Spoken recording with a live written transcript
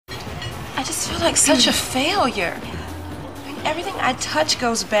I just feel like such a failure. I mean, everything I touch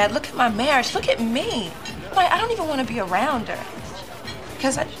goes bad. Look at my marriage. Look at me. Like, I don't even want to be around her.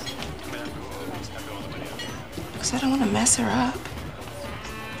 Because I don't want to mess her up.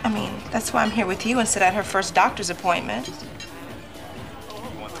 I mean, that's why I'm here with you instead at her first doctor's appointment.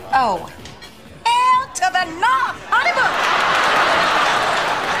 Oh. L to the north, Hollywood!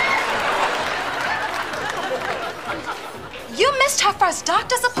 You missed her first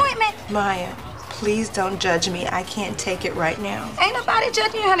doctor's appointment? Maya, please don't judge me. I can't take it right now. Ain't nobody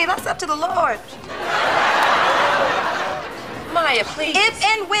judging you, honey. That's up to the Lord. Maya, please. If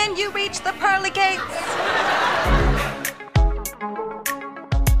and when you reach the pearly gates.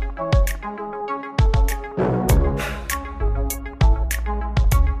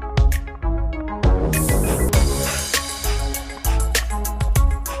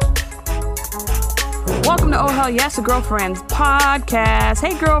 Welcome to Oh Hell Yes, a Girlfriends podcast.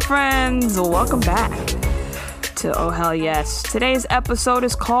 Hey girlfriends, welcome back to Oh Hell Yes. Today's episode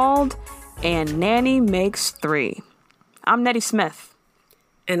is called And Nanny Makes 3. I'm Nettie Smith.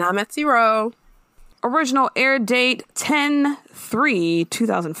 And I'm Etsy Rowe. Original air date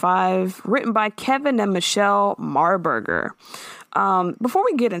 10/3/2005. Written by Kevin and Michelle Marburger. Before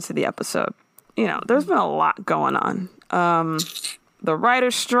we get into the episode, there's been a lot going on. The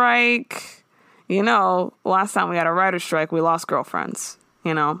writer's strike. Last time we had a writer's strike, we lost girlfriends.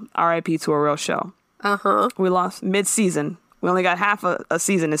 R.I.P. to a real show. We lost mid-season. We only got half a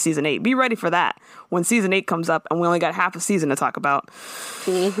season in season 8. Be ready for that when season 8 comes up and we only got half a season to talk about.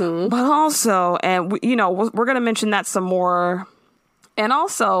 Mm-hmm. But also, and we're going to mention that some more. And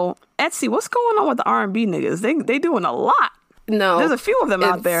also, Etsy, what's going on with the R&B niggas? They doing a lot. No. There's a few of them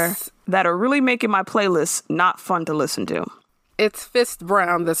out there that are really making my playlist not fun to listen to. It's Fist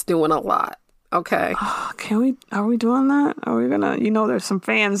Brown that's doing a lot. Okay. Are we doing that? Are we gonna, there's some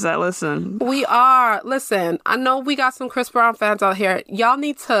fans that listen. We are. Listen, I know we got some Chris Brown fans out here. Y'all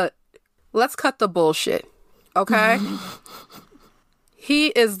need to, let's cut the bullshit. Okay? He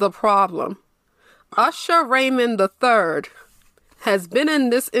is the problem. Usher Raymond III has been in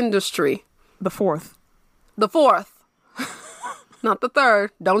this industry. The fourth. Not the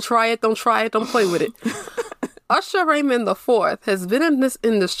third. Don't try it. Don't play with it. Usher Raymond IV has been in this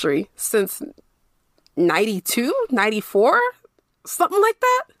industry since 92, 94, something like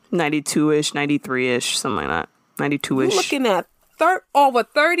that. 92-ish, 93-ish, something like that. 92-ish. Looking at over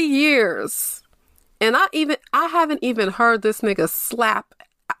 30 years. And I haven't even heard this nigga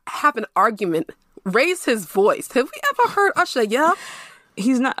have an argument, raise his voice. Have we ever heard Usher yell?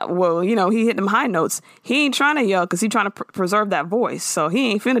 He's not, he hit them high notes. He ain't trying to yell because he's trying to preserve that voice. So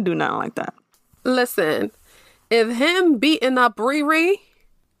he ain't finna do nothing like that. Listen. If him beating up Riri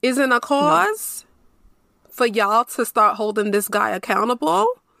isn't a cause for y'all to start holding this guy accountable,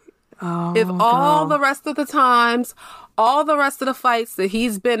 all the rest of the times, all the rest of the fights that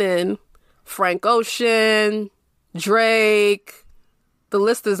he's been in, Frank Ocean, Drake, the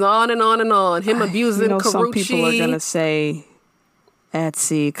list is on and on and on. Him abusing Karrueche. Some people are going to say,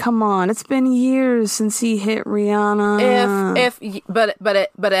 Etsy, come on, it's been years since he hit Rihanna. But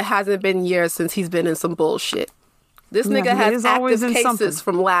it hasn't been years since he's been in some bullshit. This nigga has active cases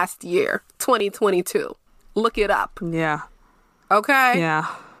from last year, 2022. Look it up. Yeah. Okay? Yeah.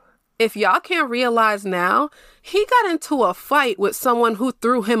 If y'all can't realize now, he got into a fight with someone who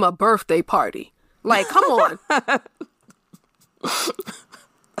threw him a birthday party. Like, come on.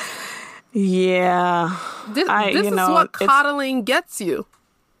 Yeah. This is what coddling gets you.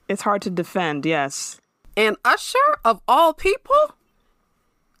 It's hard to defend, yes. And Usher, of all people,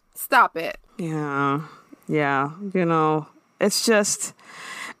 stop it. Yeah. It's just...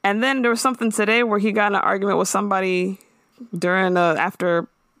 And then there was something today where he got in an argument with somebody after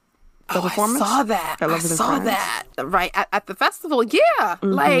the performance. I saw that. Right, at the festival, yeah.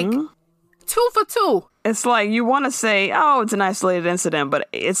 Mm-hmm. Like, 2 for 2. It's like, you want to say, it's an isolated incident, but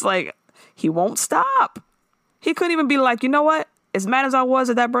it's like, he won't stop. He couldn't even be like, you know what? As mad as I was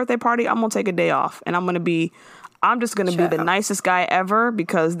at that birthday party, I'm going to take a day off. And I'm just going to be the nicest guy ever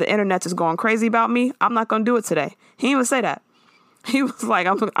because the internet is going crazy about me. I'm not going to do it today. He didn't even say that. He was like,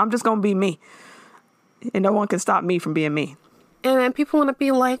 I'm just going to be me. And no one can stop me from being me. And then people want to be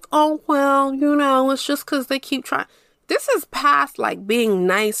like, oh, well, it's just because they keep trying. This is past like being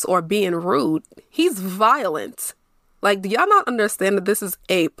nice or being rude. He's violent. Like, do y'all not understand that this is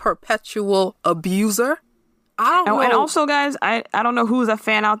a perpetual abuser? I don't know. And also, guys, I don't know who's a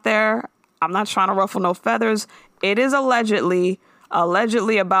fan out there. I'm not trying to ruffle no feathers. It is allegedly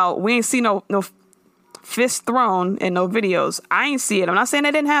about, we ain't see no fist thrown in no videos. I ain't see it. I'm not saying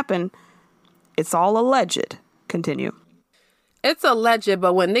it didn't happen. It's all alleged. Continue. It's alleged,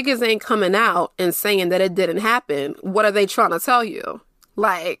 but when niggas ain't coming out and saying that it didn't happen, what are they trying to tell you?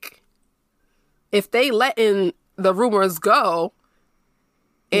 Like, if they letting the rumors go,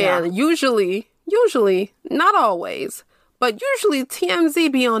 and usually, not always, but usually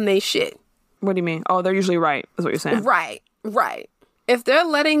TMZ be on they shit. What do you mean? Oh, they're usually right, is what you're saying. Right. If they're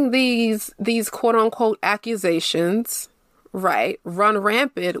letting these quote unquote accusations, right, run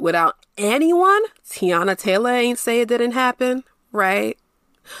rampant without anyone, Tiana Taylor ain't say it didn't happen, right?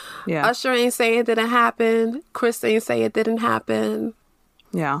 Yeah. Usher ain't say it didn't happen. Chris ain't say it didn't happen.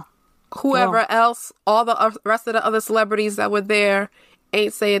 Yeah. Whoever else, all the rest of the other celebrities that were there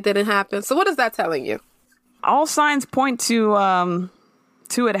ain't say it didn't happen. So what is that telling you? All signs point to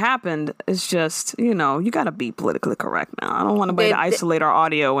it happened. It's just, you got to be politically correct now. I don't want anybody to isolate our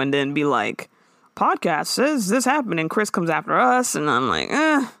audio and then be like, podcast says this happened and Chris comes after us. And I'm like,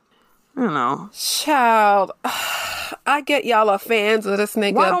 Child, I get y'all are fans of this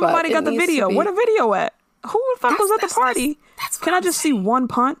nigga. Why don't nobody got the video? Where the video at? Who the fuck was at the party? Can I just see one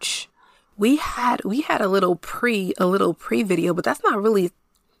punch? We had a little pre video, but that's not really.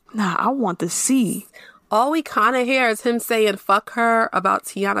 Nah, I want to see. All we kind of hear is him saying "fuck her" about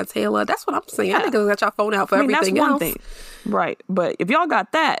Tiana Taylor. That's what I'm saying. I think got your phone out for everything that's one else. Thing. Right, but if y'all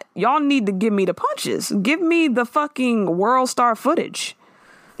got that, y'all need to give me the punches. Give me the fucking World Star footage.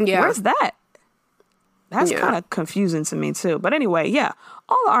 Yeah, where's that? That's kind of confusing to me too. But anyway, yeah,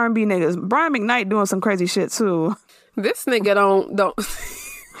 all the R&B niggas. Brian McKnight doing some crazy shit too. This nigga don't.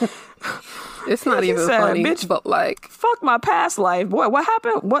 It's not even funny, bitch. But like, fuck my past life. What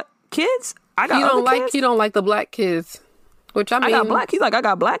happened? What kids? I got kids? You don't like the black kids. Which I mean, I got black. He's like, I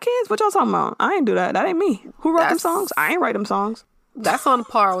got black kids. What y'all talking about? I ain't do that. That ain't me. Who wrote them songs? I ain't write them songs. That's on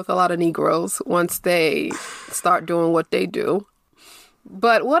par with a lot of Negroes once they start doing what they do.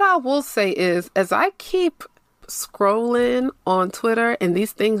 But what I will say is, as I keep scrolling on Twitter and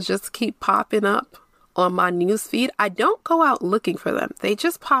these things just keep popping up on my news feed, I don't go out looking for them. They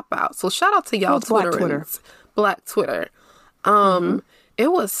just pop out. So shout out to y'all Twitterans. Black Twitter.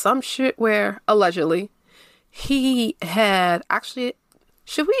 It was some shit where allegedly he had actually,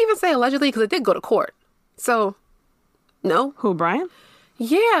 should we even say allegedly? Because it did go to court. So, no. Who, Brian?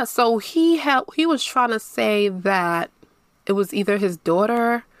 Yeah. So he was trying to say that it was either his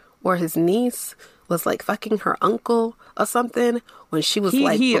daughter or his niece was like fucking her uncle or something when she was below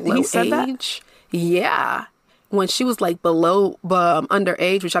age. That? Yeah. When she was like below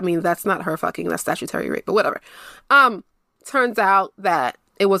underage, which I mean, that's not her fucking, that's statutory rape, but whatever. Turns out that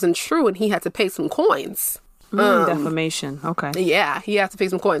it wasn't true and he had to pay some coins. Defamation. Okay. Yeah, he had to pay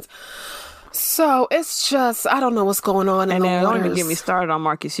some coins. So it's just, I don't know what's going on in the waters. Don't even get me started on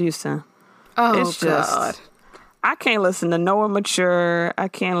Marcus Houston. Oh, it's God. I can't listen to no Immature. I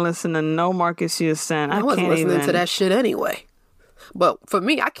can't listen to no Marcus Houston. I wasn't listening to that shit anyway. But for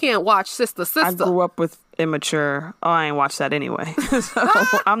me, I can't watch Sister. I grew up with Immature. Oh, I ain't watched that anyway. So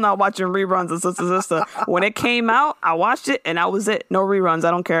I'm not watching reruns of Sister. When it came out, I watched it and that was it. No reruns.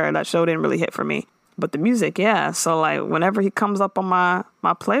 I don't care. That show didn't really hit for me. But the music, yeah. So like whenever he comes up on my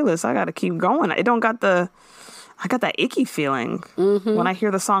playlist, I got to keep going. I got that icky feeling when I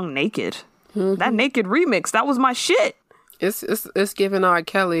hear the song Naked. That Naked remix, that was my shit. It's giving R.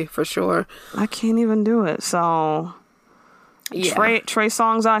 Kelly for sure. I can't even do it. So yeah. Trey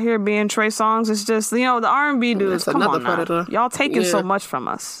Songz out here being Trey Songz. It's just, the R&B dudes, come on now. Y'all taking so much from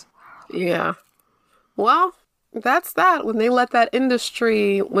us. Yeah. Well, that's that. When they let that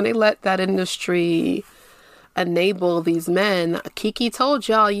industry enable these men, Kiki told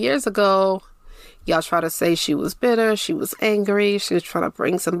y'all years ago, y'all try to say she was bitter, she was angry, she was trying to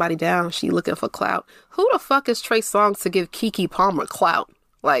bring somebody down, she looking for clout. Who the fuck is Trey Songz to give Keke Palmer clout?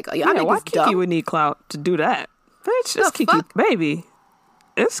 Like, y'all why Keke would need clout to do that? Bitch, it's Keke, baby.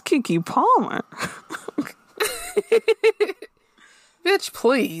 It's Keke Palmer. Bitch,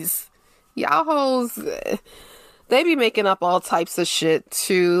 please. Y'all hoes, they be making up all types of shit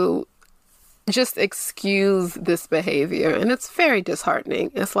to just excuse this behavior. And it's very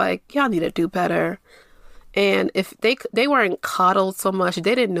disheartening. It's like, y'all need to do better. And if they weren't coddled so much,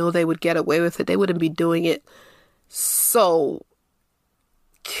 they didn't know they would get away with it. They wouldn't be doing it so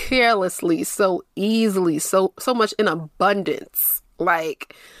carelessly, so easily, so much in abundance.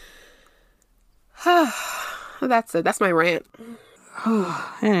 Like, that's it. That's my rant.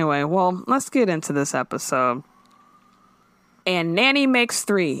 Anyway, well, let's get into this episode. And Nanny makes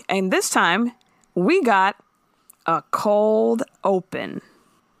 3. And this time, we got a cold open.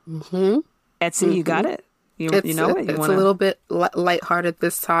 Etsy, you got it? You know it? It's a little bit lighthearted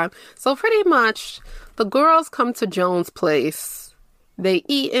this time. So pretty much, the girls come to Joan's place. They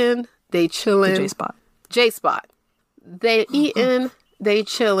eating, they chilling. J-Spot. J-Spot. They eating, they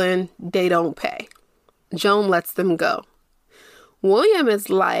chilling, they don't pay. Joan lets them go. William is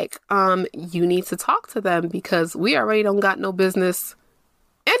like, you need to talk to them because we already don't got no business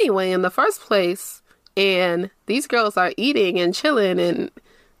anyway in the first place. And these girls are eating and chilling and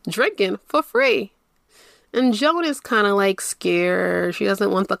drinking for free. And Joan is kind of like scared. She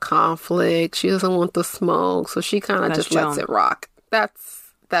doesn't want the conflict. She doesn't want the smoke. So she kind of just lets it rock.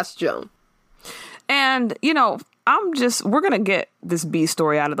 That's Joan. And, you know, we're going to get this B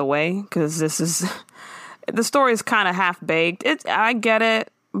story out of the way because the story is kind of half-baked. I get it,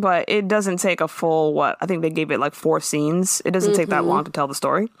 but it doesn't take a full, I think they gave it like 4 scenes. It doesn't take that long to tell the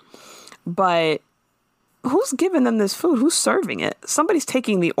story. But who's giving them this food? Who's serving it? Somebody's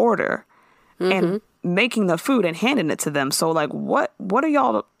taking the order and making the food and handing it to them. So, like, what are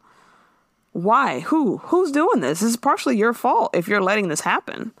y'all... Why? Who's doing this? This is partially your fault if you're letting this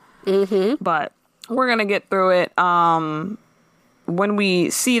happen. But we're going to get through it. When we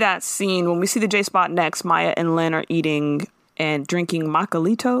see that scene, when we see the J-Spot next, Maya and Lynn are eating and drinking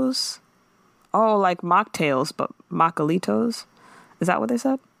mockalitos. Oh, like mocktails, but mockalitos. Is that what they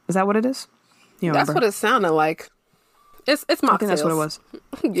said? Is that what it is? That's what it sounded like. It's mocktails. I think that's what it was.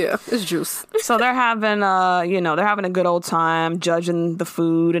 Yeah, it's juice. So they're having they're having a good old time, judging the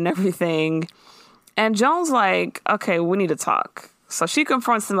food and everything. And Joan's like, okay, we need to talk. So she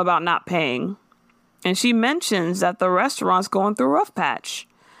confronts them about not paying. And she mentions that the restaurant's going through a rough patch.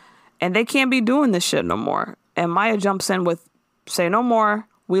 And they can't be doing this shit no more. And Maya jumps in with, say no more.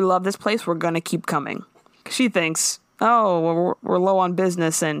 We love this place. We're going to keep coming. She thinks, oh, we're low on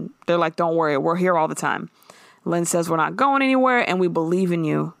business. And they're like, don't worry. We're here all the time. Lynn says we're not going anywhere and we believe in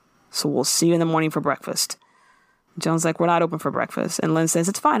you. So we'll see you in the morning for breakfast. Joan's like, we're not open for breakfast. And Lynn says,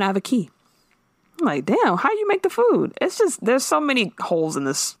 it's fine. I have a key. I'm like, damn, how do you make the food? It's just, there's so many holes in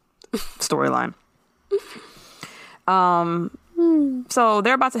this storyline. So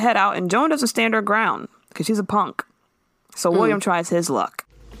they're about to head out and Joan doesn't stand her ground because she's a punk. So William tries his luck.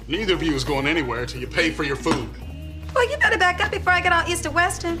 Neither of you is going anywhere till you pay for your food. Well, you better back up before I get all East to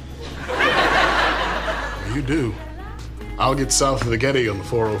Western. You do. I'll get south of the Getty on the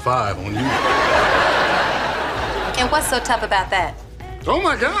 405 on you. And what's so tough about that? Oh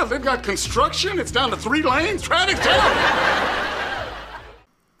my God, they've got construction. It's down to 3 lanes. Traffic's down.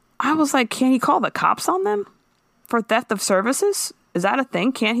 I was like, can he call the cops on them for theft of services? Is that a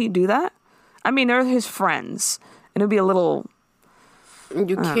thing? Can't he do that? I mean, they're his friends. And it'd be a little...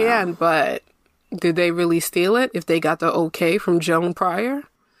 You can, but did they really steal it if they got the okay from Joan Pryor?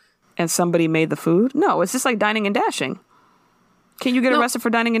 And somebody made the food? No, it's just like dining and dashing. Can you get arrested for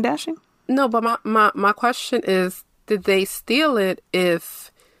dining and dashing? No, but my question is, did they steal it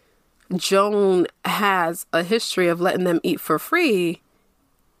if Joan has a history of letting them eat for free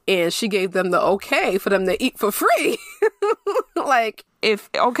and she gave them the okay for them to eat for free?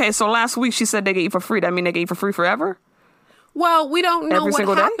 So last week she said they could eat for free. That mean they could eat for free forever? Well, we don't know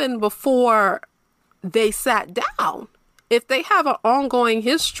what happened before they sat down. If they have an ongoing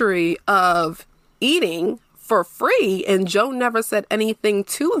history of eating for free and Joan never said anything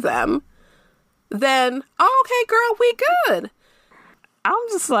to them, then, okay, girl, we good. I'm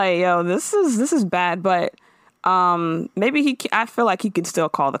just like, yo, this is bad, but maybe I feel like he could still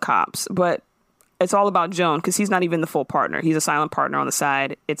call the cops, but it's all about Joan because he's not even the full partner. He's a silent partner on the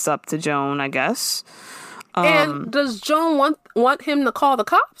side. It's up to Joan, I guess. And does Joan want him to call the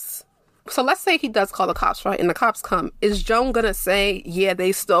cops? So let's say he does call the cops, right? And the cops come. Is Joan going to say, yeah,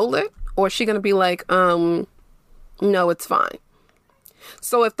 they stole it? Or is she going to be like, no, it's fine?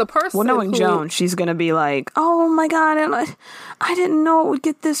 So if the person... Well, knowing Joan, she's going to be like, oh my God, I didn't know it would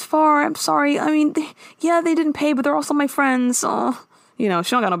get this far. I'm sorry. I mean, they didn't pay, but they're also my friends. So, she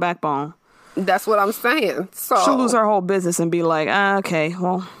don't got no backbone. That's what I'm saying. So she'll lose her whole business and be like, okay,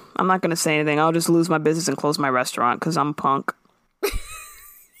 well, I'm not going to say anything. I'll just lose my business and close my restaurant because I'm a punk.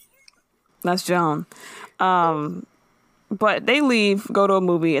 That's Joan. But they leave, go to a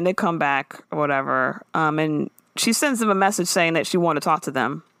movie, and they come back or whatever. And she sends them a message saying that she wanted to talk to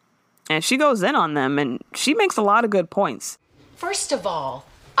them. And she goes in on them, and she makes a lot of good points. First of all,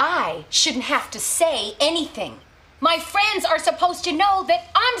 I shouldn't have to say anything. My friends are supposed to know that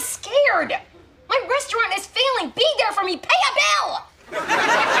I'm scared. My restaurant is failing. Be there for me. Pay a bill.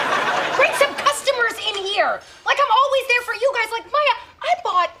 Bring some customers in here. Like I'm always there for you guys. Like, Maya, I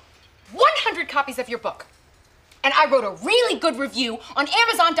bought 100 copies of your book. And I wrote a really good review on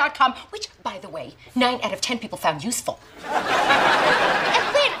Amazon.com, which, by the way, 9 out of 10 people found useful. And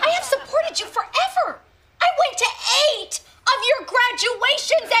Lynn, I have supported you forever. I went to 8 of your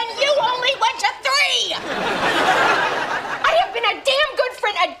graduations and you only went to 3. I have been a damn good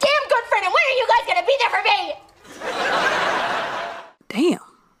friend, and when are you guys gonna be there for me?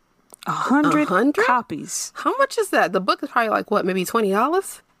 100 copies. How much is that? The book is probably like, what, maybe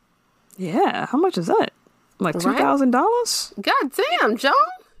 $20? Yeah, how much is that? Like $2,000? God damn, Joan.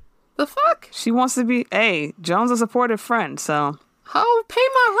 The fuck? She wants to be, hey, Joan's a supportive friend, so. Oh, pay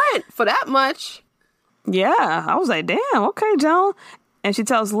my rent for that much. Yeah, I was like, damn, okay, Joan. And she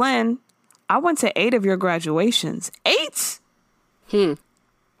tells Lynn, I went to 8 of your graduations. 8? Whew.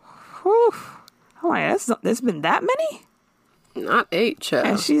 I'm like, there's been that many? Not 8, child.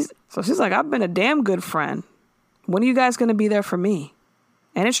 And she's like, I've been a damn good friend. When are you guys going to be there for me?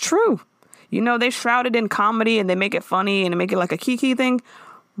 And it's true. You know, they shroud it in comedy and they make it funny and they make it like a kiki thing.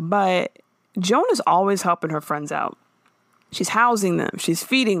 But Joan is always helping her friends out. She's housing them. She's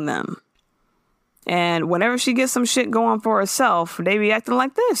feeding them. And whenever she gets some shit going for herself, they be acting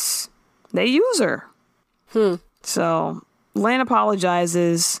like this. They use her. So Lynn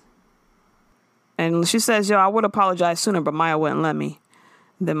apologizes. And she says, yo, I would apologize sooner, but Maya wouldn't let me.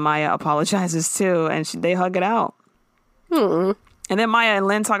 Then Maya apologizes too. And they hug it out. And then Maya and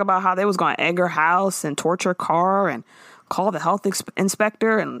Lynn talk about how they was going to egg her house and torture Carr and call the health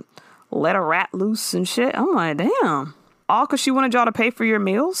inspector and let a rat loose and shit. I'm like, damn. All because she wanted y'all to pay for your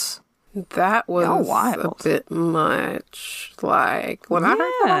meals? That was wild. A bit much. Like, when I heard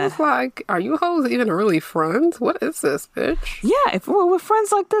that, I was like, are you hoes even really friends? What is this, bitch? Yeah, if we're with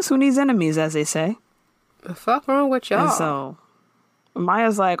friends like this, who needs enemies, as they say? The fuck wrong with y'all? And so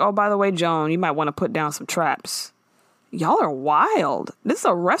Maya's like, oh, by the way, Joan, you might want to put down some traps. Y'all are wild. This is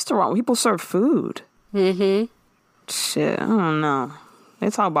a restaurant where people serve food. Shit, I don't know. They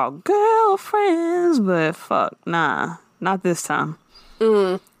talk about girlfriends, but fuck, nah. Not this time.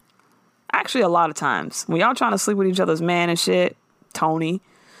 Actually, a lot of times. When y'all trying to sleep with each other's man and shit, Tony,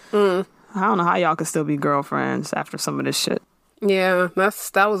 I don't know how y'all can still be girlfriends after some of this shit. Yeah,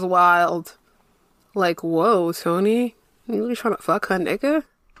 that was wild. Like, whoa, Tony, you really trying to fuck her nigga?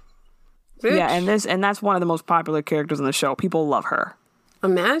 Bitch. Yeah, and that's one of the most popular characters in the show. People love her.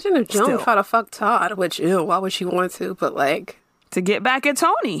 Imagine if Joan tried to fuck Todd, which, ew, why would she want to? But, like... To get back at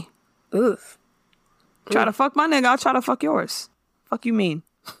Tony. Ugh. Try to fuck my nigga, I'll try to fuck yours. Fuck you mean?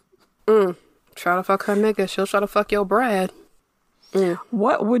 Try to fuck her nigga, she'll try to fuck your Brad.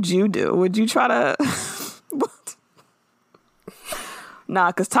 What would you do? Would you try to... Nah,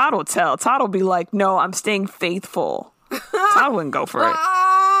 because Todd will tell. Todd will be like, no, I'm staying faithful. Todd wouldn't go for it.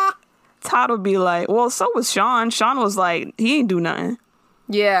 Todd would be like, well, so was Sean. Sean was like, he ain't do nothing.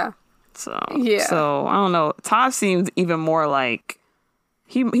 Yeah. So I don't know. Todd seems even more like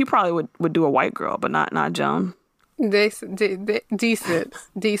he probably would do a white girl, but not Joan. Decent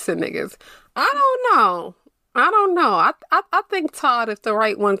niggas. I don't know. I think Todd, if the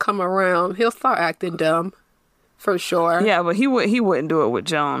right one come around, he'll start acting dumb. For sure. Yeah, but he wouldn't do it with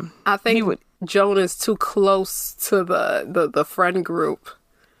Joan. I think Joan is too close to the friend group.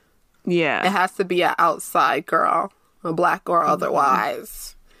 Yeah. It has to be an outside girl, a black or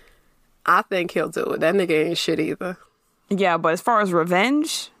otherwise. I think he'll do it. That nigga ain't shit either. Yeah, but as far as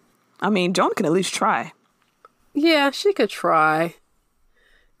revenge, I mean, Joan can at least try. Yeah, she could try.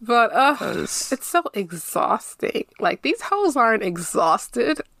 But it's so exhausting. Like, these hoes aren't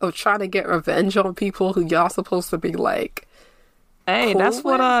exhausted of trying to get revenge on people who y'all supposed to be like... Hey, cool that's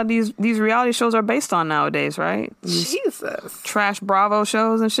with. what these reality shows are based on nowadays, right? Jesus. Trash Bravo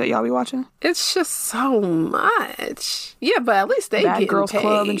shows and shit y'all be watching? It's just so much. Yeah, but at least they Bad get Girls paid.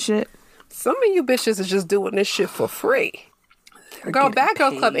 Club and shit. Some of you bitches is just doing this shit for free. Girl, Bad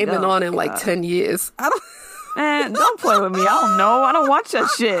Girls Club ain't been on in like 10 years. Man, don't play with me. I don't know. I don't watch that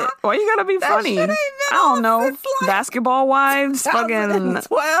shit. Why you gotta be funny? I don't know. Like Basketball Wives, fucking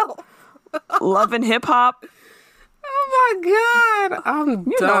 12. Love and Hip Hop. Oh my God. I'm done.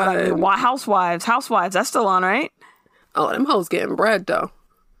 You know what I mean. Why Housewives, that's still on, right? Oh, them hoes getting bread though.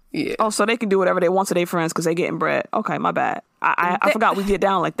 Yeah. Oh, so they can do whatever they want to their friends because they getting bread. Okay, my bad. I forgot we get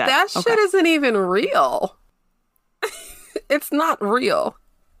down like that. That shit isn't even real. It's not real.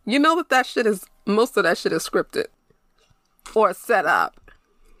 You know that shit is, most of that shit is scripted or set up.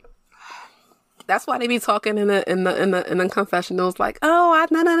 That's why they be talking in the confessionals like, oh,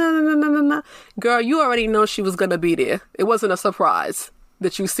 no. Girl, you already know she was gonna be there. It wasn't a surprise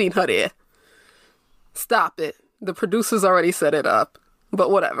that you seen her there. Stop it. The producers already set it up. But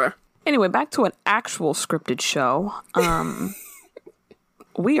whatever. Anyway, back to an actual scripted show.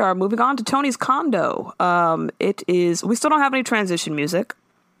 We are moving on to Tony's condo. We still don't have any transition music.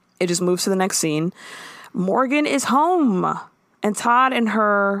 It just moves to the next scene. Morgan is home. And Todd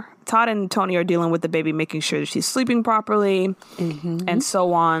and Tony are dealing with the baby, making sure that she's sleeping properly and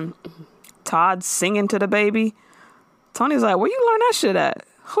so on. Todd's singing to the baby. Tony's like, where you learn that shit at?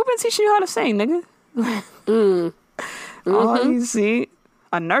 Who been teaching you how to sing, nigga? All you see,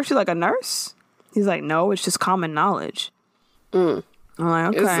 A nurse? She's like, a nurse? He's like, no, it's just common knowledge. I'm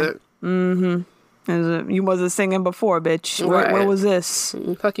like, okay. Is it? Mm-hmm. Is it? You wasn't singing before, bitch. Right. Where was this?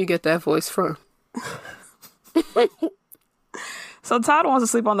 Fuck you get that voice from? So Todd wants to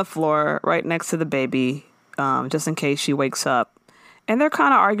sleep on the floor right next to the baby, just in case she wakes up. And they're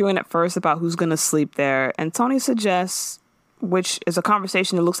kind of arguing at first about who's going to sleep there. And Tony suggests, which is a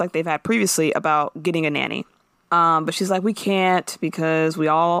conversation it looks like they've had previously, about getting a nanny. But she's like, we can't, because we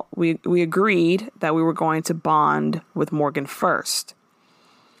agreed that we were going to bond with Morgan first.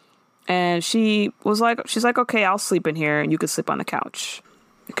 And she's like, okay, I'll sleep in here and you can sleep on the couch,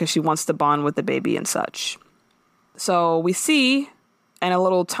 because she wants to bond with the baby and such. So we see, in a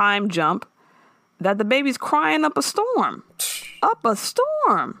little time jump, that the baby's crying up a storm. Up a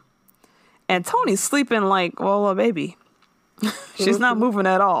storm. And Tony's sleeping like, well, a baby. She's not moving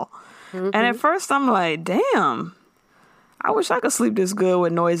at all. And at first I'm like, damn, I wish I could sleep this good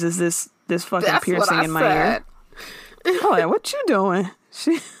with noises this fucking That's piercing in my ear. I'm like, what you doing?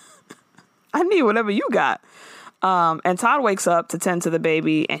 I need whatever you got. And Todd wakes up to tend to the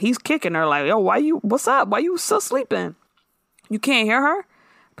baby, and he's kicking her like, yo, what's up? Why you still sleeping? You can't hear her?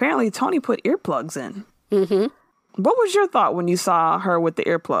 Apparently Tony put earplugs in. Mm-hmm. What was your thought when you saw her with the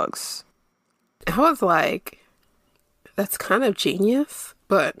earplugs? I was like, that's kind of genius,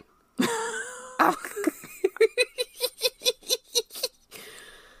 but...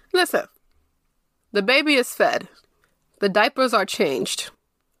 Listen, the baby is fed. The diapers are changed.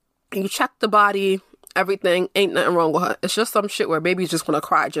 You check the body, everything, ain't nothing wrong with her. It's just some shit where babies just want to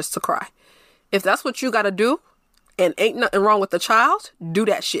cry just to cry. If that's what you got to do, and ain't nothing wrong with the child, do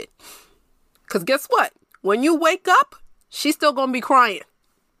that shit. Because guess what? When you wake up, she's still going to be crying.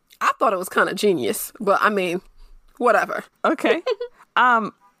 I thought it was kind of genius, but I mean, whatever. Okay.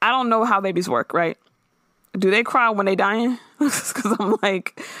 I don't know how babies work, right? Do they cry when they dying? Because I'm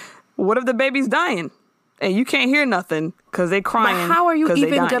like, what if the baby's dying and you can't hear nothing because they crying? But how are you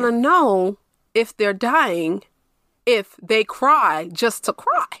even going to know if they're dying if they cry just to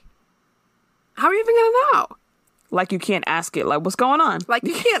cry? How are you even going to know? Like, you can't ask it, like, what's going on? Like,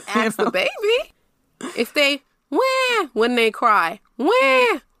 you can't ask the baby if they wah when they cry,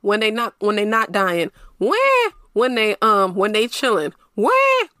 wah when they not dying, wah when they chilling, wah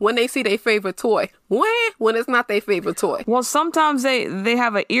when they see their favorite toy, wah when it's not their favorite toy. Well, sometimes they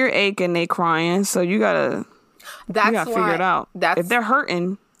have an earache and they crying, so you gotta figure it out. If they're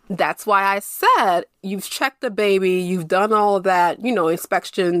hurting. That's why I said you've checked the baby, you've done all of that,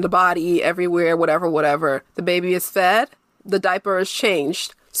 inspection, the body, everywhere, whatever. The baby is fed, the diaper is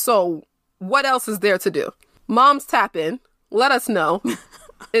changed. So what else is there to do? Moms, tap in. Let us know.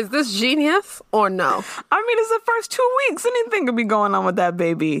 Is this genius or no? I mean, it's the first 2 weeks. Anything could be going on with that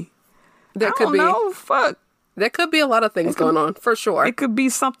baby. There could be a lot of things going on, for sure. It could be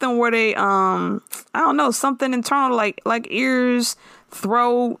something where they, I don't know, something internal like ears,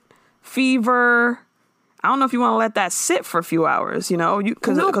 throat, fever. I don't know if you want to let that sit for a few hours,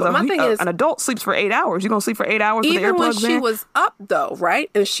 because an adult sleeps for 8 hours. You're going to sleep for 8 hours with the earplugs in? Even when she was up, though, right?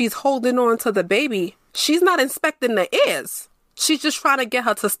 And she's holding on to the baby, she's not inspecting the ears. She's just trying to get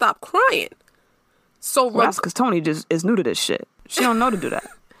her to stop crying. So that's because Tony just is new to this shit. She don't know to do that.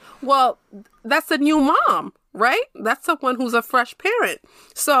 Well, that's a new mom, right? That's someone who's a fresh parent.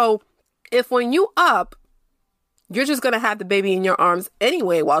 So if when you up, you're just going to have the baby in your arms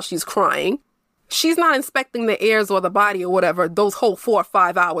anyway while she's crying, she's not inspecting the ears or the body or whatever those whole 4 or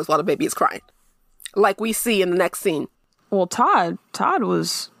 5 hours while the baby is crying, like we see in the next scene. Well, Todd's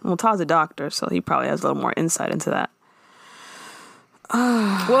a doctor, so he probably has a little more insight into that.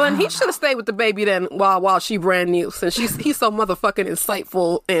 Well, and he should have stayed with the baby then while she brand new, since he's so motherfucking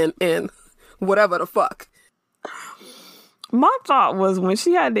insightful and whatever the fuck. My thought was when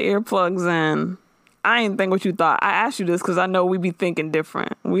she had the earplugs in, I didn't think what you thought. I asked you this because I know we be thinking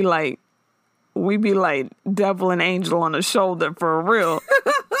different. We be like devil and angel on the shoulder for real.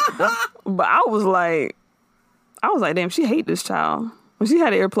 But I was like, damn, she hate this child. When she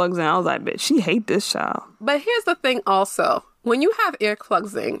had the earplugs in, I was like, bitch, she hate this child. But here's the thing also. When you have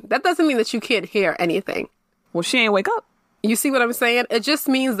earplugs in, that doesn't mean that you can't hear anything. Well, she ain't wake up. You see what I'm saying? It just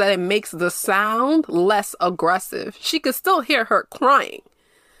means that it makes the sound less aggressive. She could still hear her crying.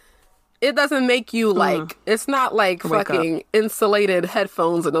 It doesn't make you like, it's not like fucking insulated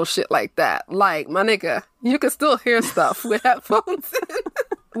headphones and no shit like that. Like, my nigga, you can still hear stuff with headphones in,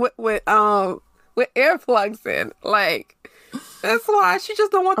 with earplugs in. Like, that's why she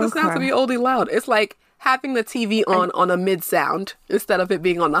just don't want the sound to be oldie loud. It's like having the TV on a mid sound instead of it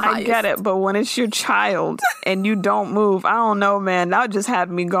being on the highest. I get it, but when it's your child and you don't move, I don't know, man. That just had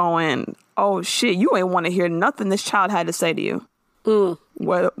me going, oh shit, you ain't want to hear nothing this child had to say to you.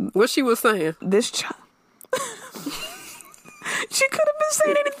 What she was saying? This child. She could have been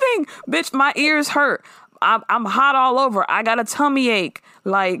saying anything. Bitch, my ears hurt. I'm hot all over. I got a tummy ache.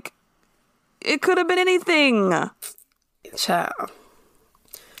 Like, it could have been anything. Child.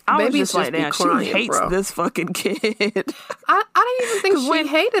 I was Babies just like, be damn, crying, she hates bro. this fucking kid. I didn't even think she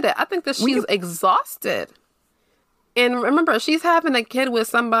hated it. I think that she's exhausted. And remember, she's having a kid with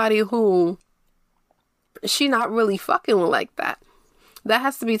somebody who she not really fucking with like that. That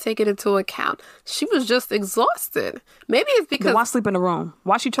has to be taken into account. She was just exhausted. Maybe it's because... Then why sleep in the room?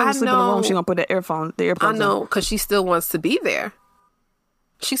 Why she trying to sleep in the room? She gonna put the earplugs I know, because she still wants to be there.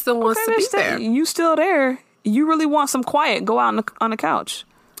 She still wants to be there. You still there. You really want some quiet, go out on the couch.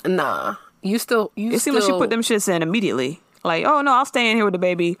 Nah. It seemed like she put them shits in immediately. Like, oh no, I'll stay in here with the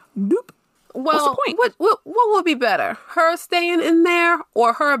baby. Doop. Well, what's the point? What would be better? Her staying in there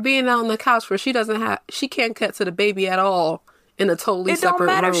or her being out on the couch where she can't get to the baby at all in a totally separate room?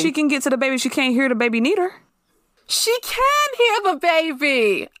 It don't matter if she can get to the baby. She can't hear the baby neither. She can hear the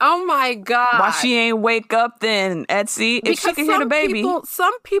baby. Oh my God. Why she ain't wake up then, Etsy? If she can hear the baby.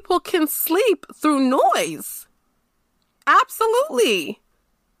 Some people can sleep through noise. Absolutely.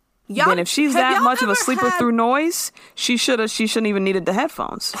 Then if she's that much of a sleeper through noise, she shouldn't even needed the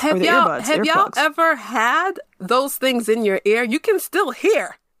headphones or the earbuds. Have y'all ever had those things in your ear? You can still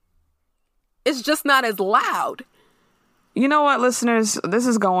hear. It's just not as loud. You know what, listeners? This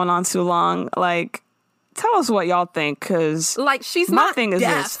is going on too long. Like, tell us what y'all think, because like she's not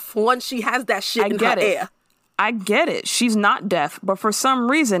deaf once she has that shit in her ear. I get it. She's not deaf, but for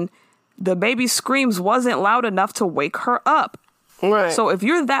some reason, the baby's screams wasn't loud enough to wake her up. Right. So if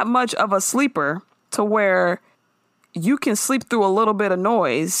you're that much of a sleeper to where you can sleep through a little bit of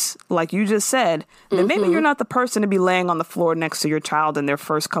noise, like you just said, then maybe you're not the person to be laying on the floor next to your child in their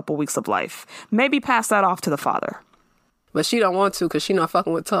first couple weeks of life. Maybe pass that off to the father. But she don't want to because she not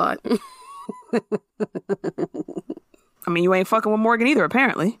fucking with Todd. I mean, you ain't fucking with Morgan either,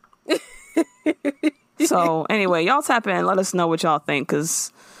 apparently. So anyway, y'all tap in. Let us know what y'all think,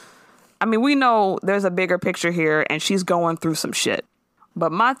 because I mean, we know there's a bigger picture here and she's going through some shit.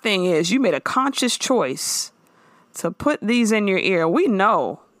 But my thing is, you made a conscious choice to put these in your ear. We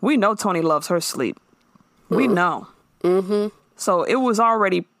know Tony loves her sleep. We know. Mm-hmm. So it was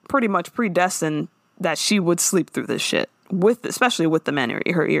already pretty much predestined that she would sleep through this shit, especially with them in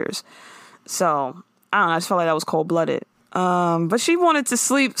her ears. So I don't know. I just felt like that was cold blooded. But she wanted to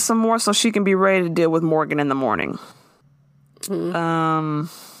sleep some more so she can be ready to deal with Morgan in the morning. Mm-hmm.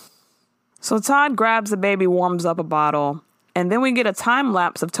 So Todd grabs the baby, warms up a bottle, and then we get a time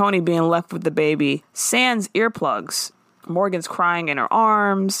lapse of Tony being left with the baby, sans earplugs. Morgan's crying in her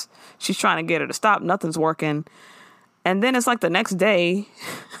arms. She's trying to get her to stop. Nothing's working. And then it's like the next day,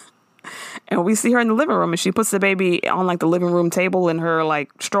 and we see her in the living room, and she puts the baby on like the living room table in her like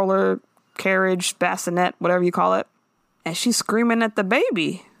stroller, carriage, bassinet, whatever you call it. And she's screaming at the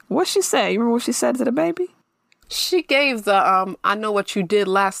baby. What'd she say? You remember what she said to the baby? She gave the, I know what you did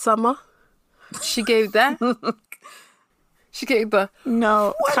last summer. She gave that. She gave the...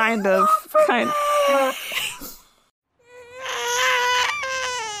 No, kind of.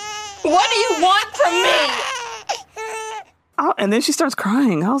 What do you want from me? And then she starts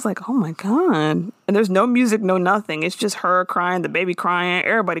crying. I was like, oh my God. And there's no music, no nothing. It's just her crying, the baby crying,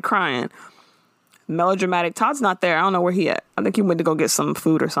 everybody crying. Melodramatic. Todd's not there. I don't know where he at. I think he went to go get some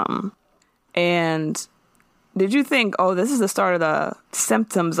food or something. And... did you think, oh, this is the start of the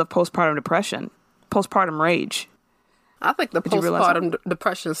symptoms of postpartum depression, postpartum rage? I think the postpartum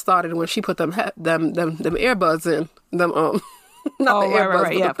depression started when she put them earbuds in, not the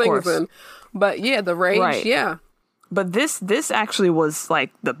earbuds, but the things in. But yeah, the rage, yeah. But this actually was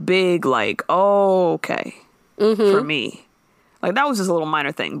like the big, like, oh, okay, for me. Like, that was just a little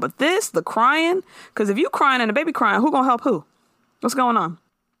minor thing. But the crying, because if you crying and the baby crying, who gonna help who? What's going on?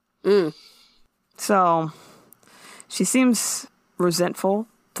 So... she seems resentful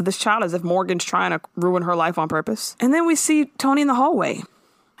to this child, as if Morgan's trying to ruin her life on purpose. And then we see Tony in the hallway.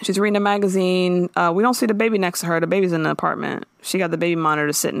 She's reading a magazine. We don't see the baby next to her. The baby's in the apartment. She got the baby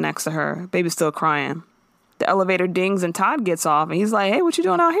monitor sitting next to her. Baby's still crying. The elevator dings and Todd gets off and he's like, hey, what you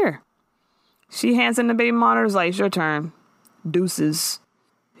doing out here? She hands him the baby monitor. Is like, it's your turn. Deuces.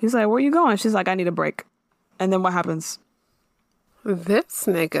 He's like, where you going? She's like, I need a break. And then what happens? This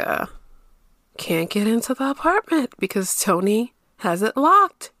nigga can't get into the apartment because Tony has it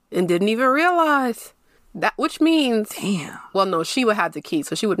locked and didn't even realize that, which means, damn. Well, no, she would have the key,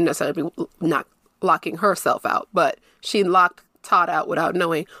 so she wouldn't necessarily be not locking herself out, but she locked Todd out without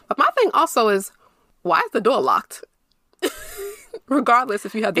knowing. But my thing also is, why is the door locked? Regardless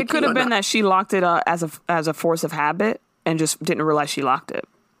if you had the key. It could have been that she locked it as a force of habit, and just didn't realize she locked it.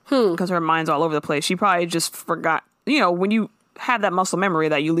 Because her mind's all over the place. She probably just forgot. You know, when you have that muscle memory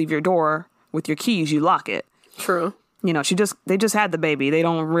that you leave your door with your keys, you lock it. True. You know, they just had the baby. They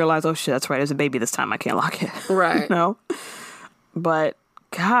don't realize, oh shit, that's right, there's a baby this time. I can't lock it. Right. You know? But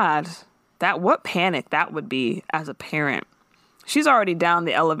God, what panic that would be as a parent. She's already down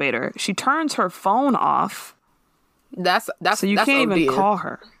the elevator. She turns her phone off. That's so you can't even call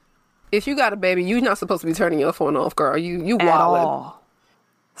her. If you got a baby, you're not supposed to be turning your phone off, girl. You at wildin'. all.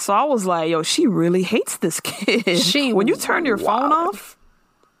 So I was like, yo, she really hates this kid. When you turn your phone off,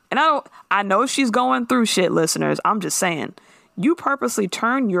 and I know she's going through shit, listeners. I'm just saying, you purposely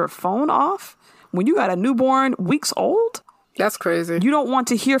turn your phone off when you got a newborn weeks old. That's crazy. You don't want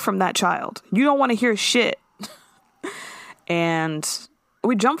to hear from that child. You don't want to hear shit. And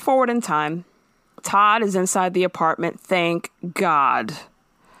we jump forward in time. Todd is inside the apartment. Thank God.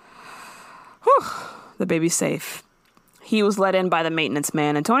 Whew. The baby's safe. He was let in by the maintenance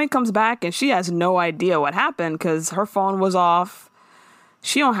man, and Tony comes back and she has no idea what happened because her phone was off.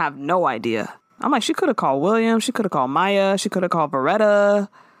 She don't have no idea. I'm like, she could have called William. She could have called Maya. She could have called Beretta.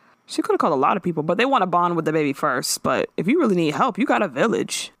 She could have called a lot of people, but they want to bond with the baby first. But if you really need help, you got a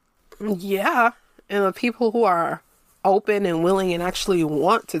village. Yeah. And the people who are open and willing and actually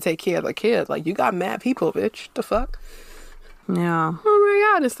want to take care of the kid. Like, you got mad people, bitch. The fuck? Yeah. Oh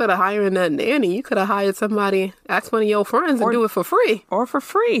my God, instead of hiring that nanny, you could have hired somebody, ask one of your friends and do it for free. Or for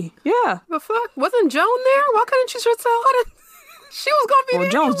free. Yeah. The fuck? Wasn't Joan there? Why couldn't you just tell her that she was going to be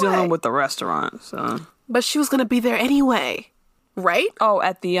there Joan's anyway? dealing with the restaurant, so. But she was going to be there anyway, right? Oh,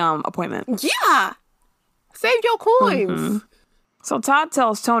 at the appointment. Yeah. Save your coins. Mm-hmm. So Todd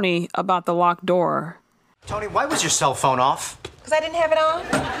tells Tony about the locked door. Tony, why was your cell phone off? Because I didn't have it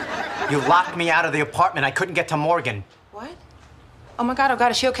on. You locked me out of the apartment. I couldn't get to Morgan. What? Oh my God,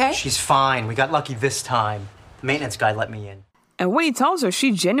 is she okay? She's fine. We got lucky this time. The maintenance guy let me in. And when he tells her,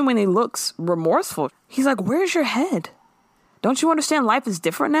 she genuinely looks remorseful. He's like, where's your head? Don't you understand life is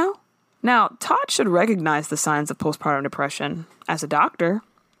different now? Now, Todd should recognize the signs of postpartum depression as a doctor.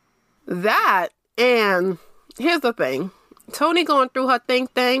 That, and here's the thing. Tony going through her thing,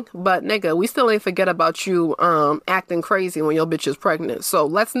 but nigga, we still ain't forget about you acting crazy when your bitch is pregnant. So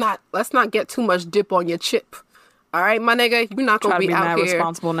let's not get too much dip on your chip. All right, my nigga, you're not gonna be out here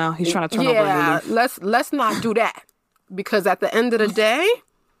responsible now. He's trying to turn over a new leaf. let's not do that, because at the end of the day,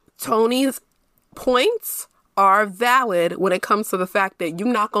 Tony's points are valid when it comes to the fact that you're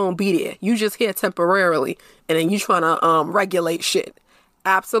not gonna be there. You just here temporarily, and then you trying to regulate shit.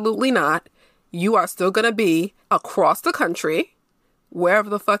 Absolutely not. You are still gonna be across the country, wherever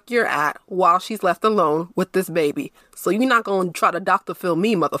the fuck you're at, while she's left alone with this baby. So you're not gonna try to Dr. Phil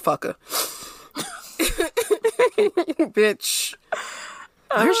me, motherfucker. Bitch.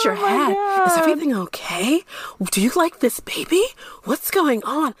 Where's your head? God. Is everything okay? Do you like this baby? What's going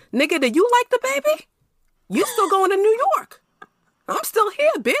on? Nigga, do you like the baby? You still going to New York. I'm still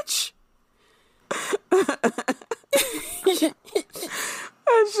here, bitch.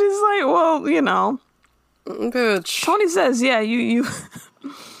 And she's like, well, you know. Bitch. Tony says, yeah, you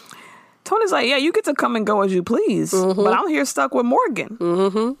Tony's like, yeah, you get to come and go as you please, but I'm here stuck with Morgan.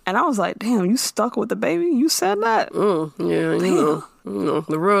 Mm-hmm. And I was like, damn, you stuck with the baby? You said that? Yeah, you know,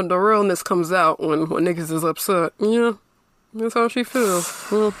 the realness comes out when niggas is upset. Yeah, that's how she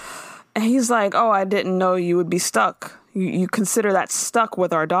feels. And he's like, oh, I didn't know you would be stuck. You consider that stuck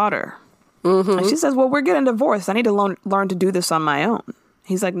with our daughter. Mm-hmm. And she says, well, we're getting divorced. I need to learn to do this on my own.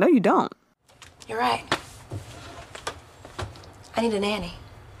 He's like, no, you don't. You're right. I need a nanny.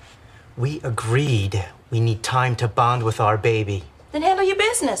 We agreed we need time to bond with our baby. Then handle your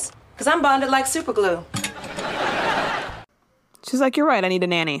business, because I'm bonded like super glue. She's like, you're right, I need a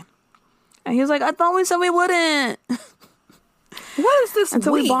nanny. And he's like, I thought we said we wouldn't. What is this?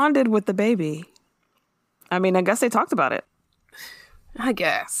 Until we bonded with the baby. I mean, I guess they talked about it. I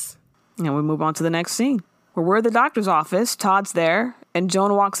guess. And we move on to the next scene. We're at the doctor's office. Todd's there, and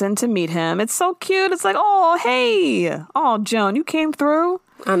Joan walks in to meet him. It's so cute. It's like, oh, hey. Oh, Joan, you came through?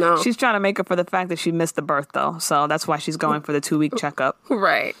 I know. She's trying to make up for the fact that she missed the birth, though. So that's why she's going for the 2-week checkup.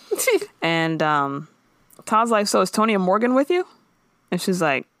 Right. And Todd's like, so is Tony and Morgan with you? And she's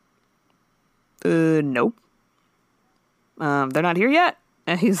like, nope. They're not here yet?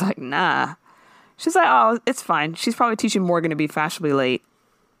 And he's like, nah. She's like, oh, it's fine. She's probably teaching Morgan to be fashionably late.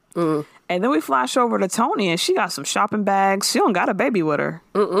 And then we flash over to Tony, and she got some shopping bags. She don't got a baby with her.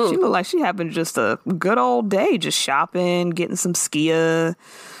 She looked like she having just a good old day, just shopping, getting some skia.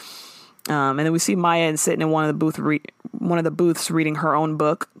 And then we see Maya sitting in one of the booths reading her own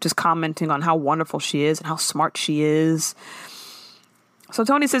book, just commenting on how wonderful she is and how smart she is. So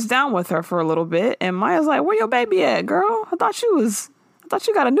Tony sits down with her for a little bit, and Maya's like, "Where your baby at, girl? I thought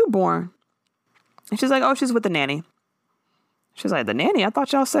you got a newborn." And she's like, "Oh, she's with the nanny." She's like, "The nanny? I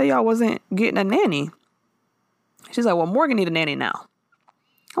thought y'all said y'all wasn't getting a nanny." She's like, "Well, Morgan need a nanny now."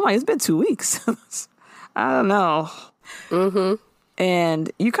 I'm like, "It's been 2 weeks." I don't know. Mm-hmm.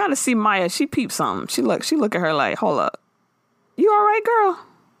 And you kind of see Maya. She peeps something. She look at her like, "Hold up, you all right, girl?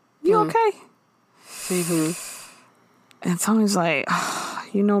 You okay?" Mm-hmm. And Tony's like, oh,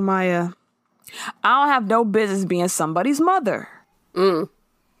 "You know, Maya, I don't have no business being somebody's mother." Mm-hmm.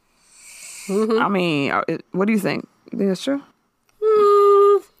 I mean, what do you think? You think that's true?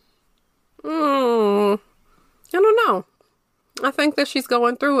 I don't know. I think that she's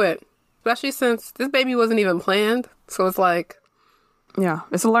going through it, especially since this baby wasn't even planned. So it's like, yeah,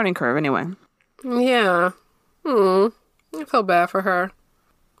 it's a learning curve anyway. Yeah. I feel bad for her.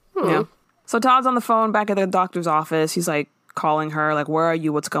 Yeah. So Todd's on the phone back at the doctor's office. He's like calling her, like, "Where are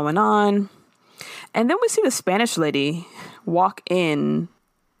you? What's going on?" And then we see the Spanish lady walk in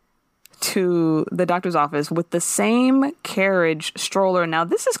to the doctor's office with the same carriage stroller. Now,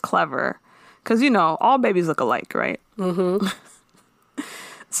 this is clever because, you know, all babies look alike, right? Mm-hmm.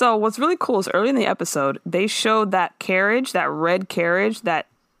 So what's really cool is early in the episode, they showed that carriage, that red carriage that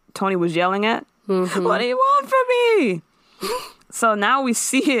Tony was yelling at. Mm-hmm. "What do you want from me?" So now we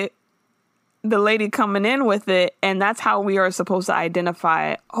see it, the lady coming in with it, and that's how we are supposed to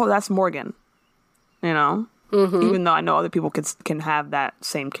identify, oh, that's Morgan, you know? Mm-hmm. Even though I know other people can have that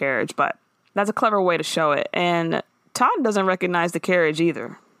same carriage, but that's a clever way to show it. And Todd doesn't recognize the carriage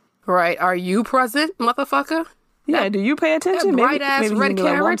either. Right. Are you present, motherfucker? Yeah, do you pay attention? That bright ass red carriage.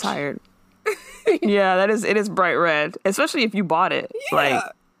 Like, well, I'm tired. Yeah, it is bright red, especially if you bought it. Yeah. Like,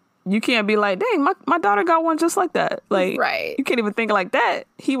 you can't be like, "Dang, my daughter got one just like that." Like, right. You can't even think like that.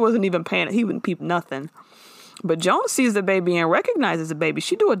 He wasn't even paying it. He wouldn't peep nothing. But Joan sees the baby and recognizes the baby.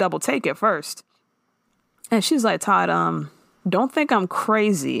 She do a double take at first. And she's like, "Todd, don't think I'm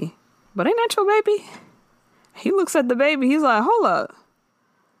crazy, but ain't that your baby?" He looks at the baby. He's like, "Hold up.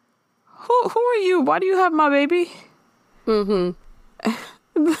 Who are you? Why do you have my baby?" Mm-hmm.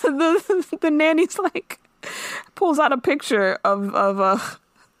 The nanny's like, pulls out a picture of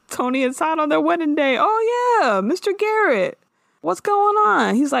Tony and Todd on their wedding day. "Oh yeah, Mr. Garrett. What's going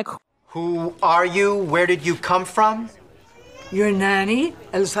on?" He's like, "Who are you? Where did you come from?" "Your nanny,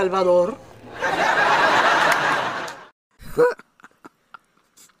 El Salvador."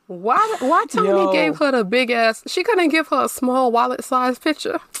 Why Tony gave her the big ass? She couldn't give her a small wallet size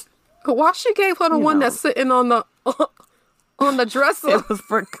picture. Why she gave her the one that's sitting on the dresser? It was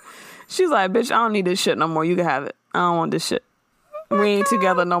she's like, "Bitch, I don't need this shit no more. You can have it. I don't want this shit. We ain't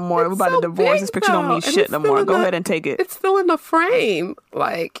together no more. We're about to divorce. This picture don't mean shit no more. Go ahead and take it." It's still in the frame.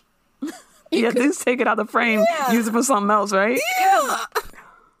 Like, just take it out the frame. Yeah. Use it for something else, right? Yeah.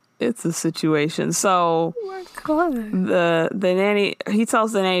 It's a situation. So the nanny, he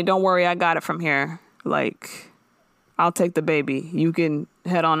tells the nanny, "Don't worry, I got it from here. Like, I'll take the baby. You can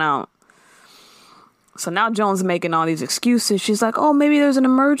head on out." So now Joan's making all these excuses. She's like, "Oh, maybe there's an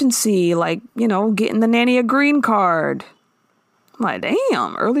emergency, like, you know, getting the nanny a green card." I'm like,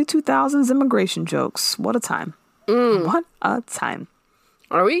 damn, early 2000s immigration jokes. What a time. What a time.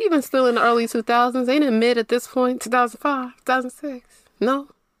 Are we even still in the early 2000s? Ain't it mid at this point? 2005, 2006? No?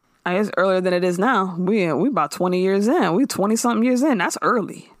 I guess earlier than it is now. We about 20 years in. We 20-something years in. That's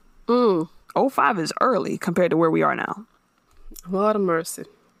early. 05 is early compared to where we are now. Lord of mercy.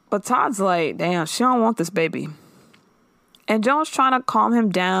 But Todd's like, damn, she don't want this baby. And Joan's trying to calm him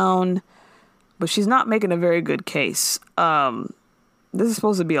down, but she's not making a very good case. This is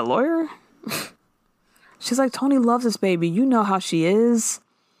supposed to be a lawyer? She's like, "Tony loves this baby. You know how she is."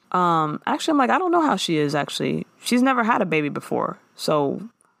 Actually, I'm like, I don't know how she is, actually. She's never had a baby before. So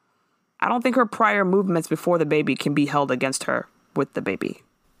I don't think her prior movements before the baby can be held against her with the baby.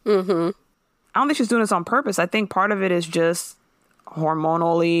 Mm-hmm. I don't think she's doing this on purpose. I think part of it is just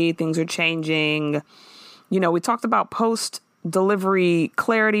hormonally, things are changing. You know, we talked about post-delivery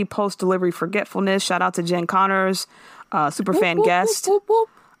clarity, post-delivery forgetfulness. Shout out to Jen Connors, superfan guest,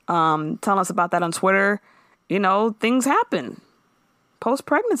 telling us about that on Twitter. You know, things happen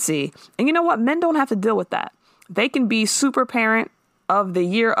post-pregnancy. And you know what? Men don't have to deal with that. They can be super parent of the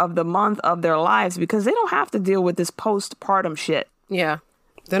year, of the month, of their lives because they don't have to deal with this postpartum shit. Yeah.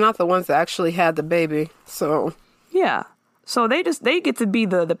 They're not the ones that actually had the baby. So yeah. So they get to be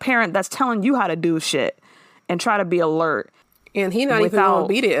the parent that's telling you how to do shit and try to be alert. And he not even gonna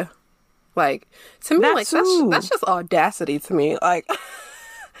be there. Like, to me, like that's just audacity to me. Like,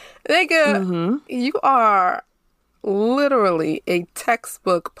 nigga, you are literally a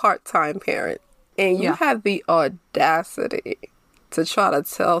textbook part-time parent, and you have the audacity to try to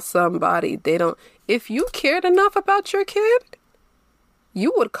tell somebody they don't. If you cared enough about your kid,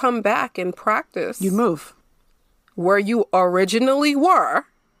 you would come back and practice. You'd move where you originally were,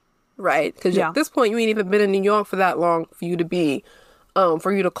 right? Because Yeah. at this point, you ain't even been in New York for that long for you to be,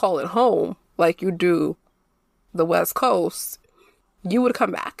 for you to call it home like you do the West Coast. You would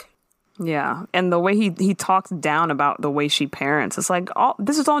come back. Yeah, and the way he talks down about the way she parents, it's like,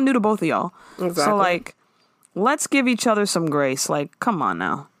 this is all new to both of y'all. Exactly. So, like, let's give each other some grace. Like, come on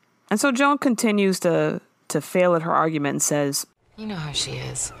now. And so Joan continues to fail at her argument and says, You know how she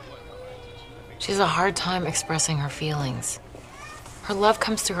is. She has a hard time expressing her feelings. Her love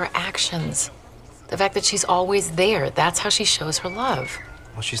comes through her actions. The fact that she's always there, that's how she shows her love.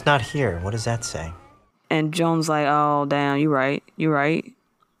 Well, she's not here. What does that say? and Joan's like, oh, damn, you right.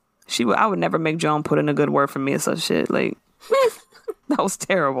 I would never make Joan put in a good word for me or such shit. Like, that was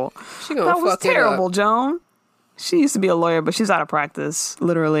terrible. That was terrible, Joan. She used to be a lawyer, but she's out of practice,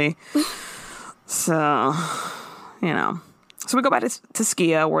 literally. So, So we go back to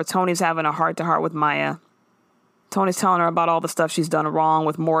Skia, where Tony's having a heart-to-heart with Maya. Tony's telling her about all the stuff she's done wrong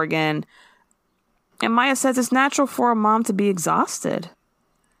with Morgan. And Maya says it's natural for a mom to be exhausted.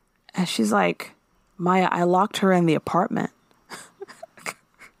 And she's like, Maya, I locked her in the apartment.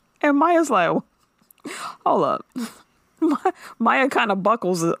 And Maya's like, hold up. Maya kind of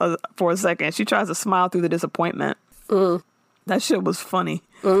buckles for a second. She tries to smile through the disappointment. That shit was funny.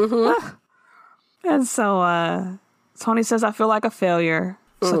 Mm-hmm. And so Tony says, I feel like a failure.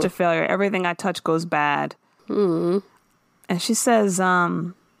 Such a failure. Everything I touch goes bad. Mm-hmm. And she says,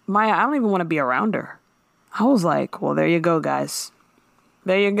 Maya, I don't even want to be around her. I was like, well, there you go, guys.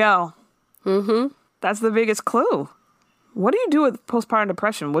 There you go. Mm-hmm. That's the biggest clue. What do you do with postpartum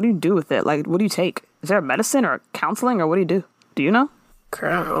depression? What do you do with it? Like, what do you take? Is there medicine or counseling or what do you do? Do you know?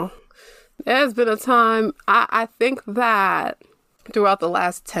 Girl, there's been a time, I think that throughout the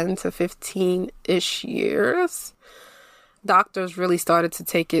last 10 to 15-ish years, doctors really started to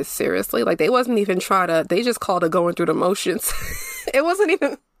take it seriously. Like, they wasn't even they just called it going through the motions. It wasn't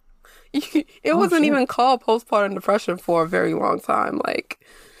even, even called postpartum depression for a very long time. Like,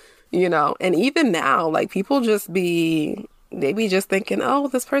 and even now, like, people they be just thinking, oh,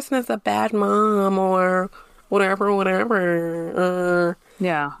 this person is a bad mom or whatever.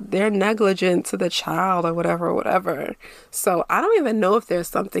 Yeah. They're negligent to the child or whatever. So I don't even know if there's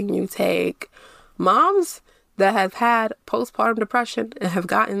something you take. Moms that have had postpartum depression and have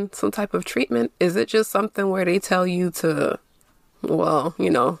gotten some type of treatment, is it just something where they tell you to, well,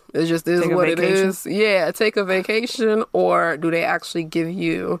 it just is what it is? Yeah, take a vacation, or do they actually give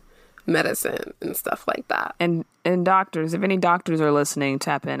you medicine and stuff like that? And doctors, if any doctors are listening,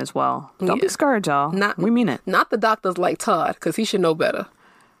 tap in as well. Don't be scared, y'all. We mean it. Not the doctors like Todd, because he should know better.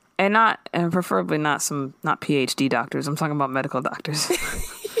 And preferably not PhD doctors. I'm talking about medical doctors.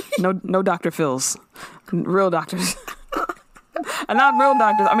 No Dr. Phils. Real doctors. And not real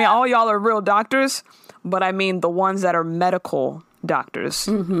doctors. I mean, all y'all are real doctors, but I mean the ones that are medical doctors.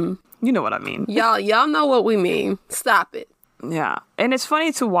 Mm-hmm. You know what I mean. Y'all know what we mean. Stop it. Yeah. And it's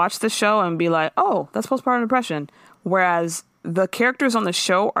funny to watch the show and be like, oh, that's postpartum depression. Whereas the characters on the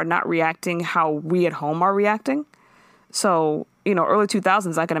show are not reacting how we at home are reacting. So, early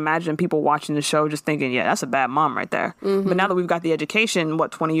 2000s, I can imagine people watching the show just thinking, yeah, that's a bad mom right there. Mm-hmm. But now that we've got the education,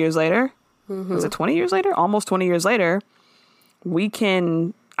 20 years later? Mm-hmm. Was it 20 years later? Almost 20 years later, we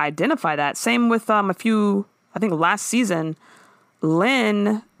can identify that. Same with I think last season,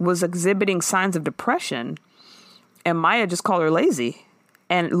 Lynn was exhibiting signs of depression. And Maya just called her lazy.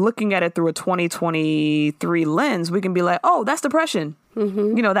 And looking at it through a 2023 lens, we can be like, oh, that's depression.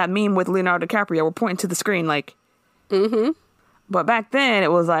 Mm-hmm. That meme with Leonardo DiCaprio. We're pointing to the screen like, mm-hmm. But back then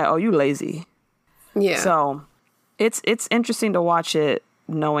it was like, oh, you lazy. Yeah. So it's interesting to watch it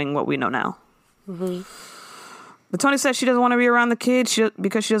knowing what we know now. Mm-hmm. But Tony says she doesn't want to be around the kid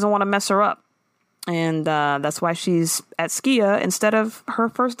because she doesn't want to mess her up. And that's why she's at Skia instead of her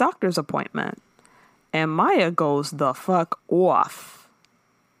first doctor's appointment. And Maya goes the fuck off.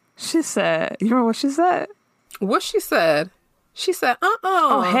 She said, you remember what she said? What she said? She said,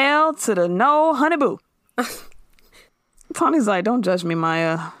 Oh, hell to the no, honey boo. Tony's like, don't judge me,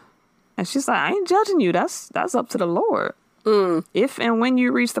 Maya. And she's like, I ain't judging you. That's up to the Lord. If and when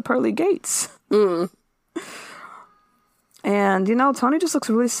you reach the pearly gates. And, Tony just looks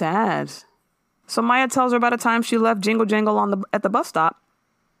really sad. So Maya tells her about a time she left Jingle Jangle at the bus stop.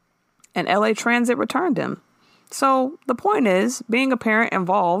 And LA Transit returned him. So the point is, being a parent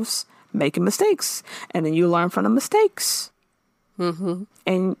involves making mistakes. And then you learn from the mistakes. Mm-hmm.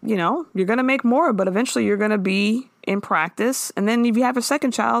 And, you're going to make more, but eventually you're going to be in practice. And then if you have a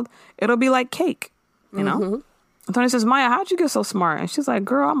second child, it'll be like cake, you know? And Tony says, Maya, how'd you get so smart? And she's like,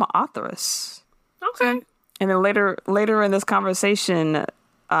 girl, I'm an authoress. Okay. And then later in this conversation,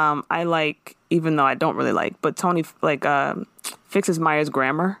 I like, even though I don't really like, but Tony fixes Maya's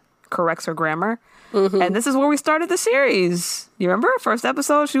grammar, corrects her grammar. Mm-hmm. And this is where we started the series. You remember? First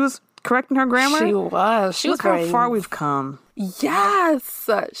episode, she was correcting her grammar. She was. Look how far we've come. Yes.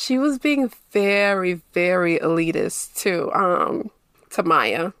 She was being very, very elitist to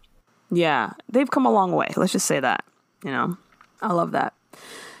Maya. Yeah. They've come a long way. Let's just say that. You know? I love that.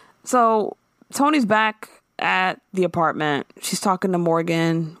 So Tony's back at the apartment. She's talking to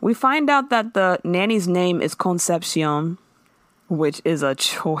Morgan. We find out that the nanny's name is Concepcion, which is a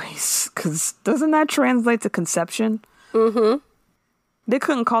choice, because doesn't that translate to conception? Mm-hmm. They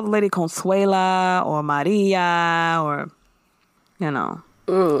couldn't call the lady Consuela or Maria or,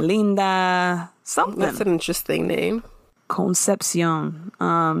 Linda, something. That's an interesting name. Concepcion.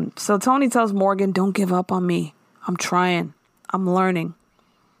 So Tony tells Morgan, don't give up on me. I'm trying. I'm learning.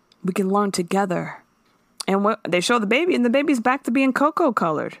 We can learn together. And they show the baby, and the baby's back to being cocoa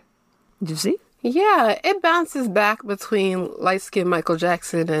colored. Did you see? Yeah, it bounces back between light-skinned Michael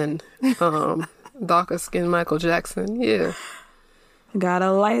Jackson and darker-skinned Michael Jackson. Yeah. Got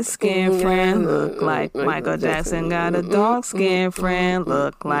a light-skinned friend, look like Michael Jackson. Got a dark-skinned friend,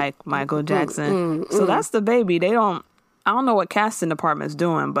 look like Michael Jackson. So that's the baby. I don't know what casting department's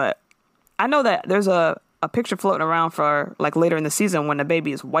doing, but I know that there's a picture floating around for like later in the season when the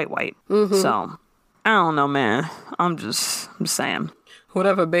baby is white. Mm-hmm. So I don't know, man. I'm just saying.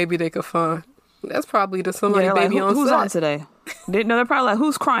 Whatever baby they could find. That's probably the somebody baby like, on who's set. on today? They're probably like,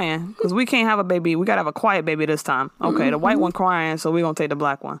 who's crying? Because we can't have a baby. We got to have a quiet baby this time. Okay, the white one crying, so we're going to take the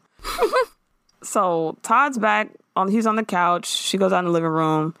black one. So Todd's back. He's on the couch. She goes out in the living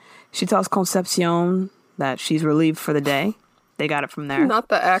room. She tells Concepcion that she's relieved for the day. They got it from there. Not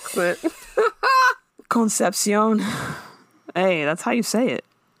the accent. Concepcion. Hey, that's how you say it.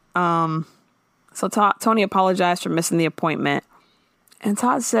 So Tony apologized for missing the appointment. And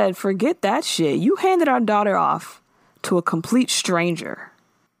Todd said, forget that shit. You handed our daughter off to a complete stranger.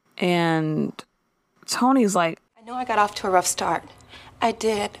 And Tony's like, I know I got off to a rough start. I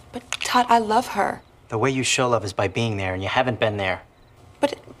did. But Todd, I love her. The way you show love is by being there, and you haven't been there.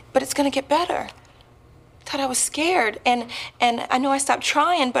 But it's going to get better. Todd, I was scared. And I know I stopped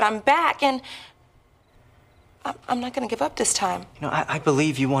trying, but I'm back. And I'm not going to give up this time. I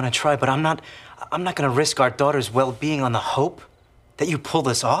believe you want to try, but I'm not going to risk our daughter's well-being on the hope that you pull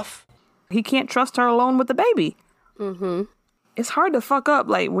this off. He can't trust her alone with the baby. Mm-hmm. It's hard to fuck up.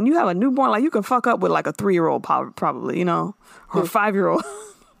 Like, when you have a newborn, like, you can fuck up with, like, a 3-year-old probably, or a 5-year-old.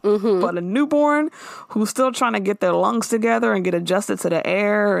 Mm-hmm. But a newborn who's still trying to get their lungs together and get adjusted to the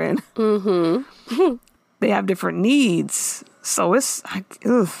air, and they have different needs. So it's,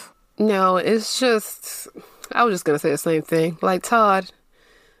 ugh. No, it's just, I was just going to say the same thing. Like, Todd,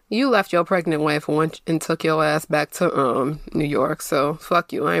 you left your pregnant wife and took your ass back to New York. So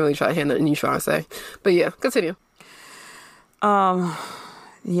fuck you. I ain't really trying to hear nothing you trying to say. But yeah, continue.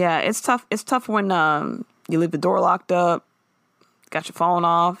 Yeah, it's tough. It's tough when you leave the door locked up, got your phone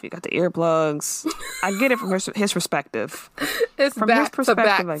off, you got the earplugs. I get it from his perspective. It's from back his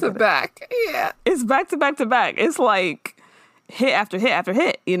perspective to back. Yeah, it's back to back to back. It's like hit after hit after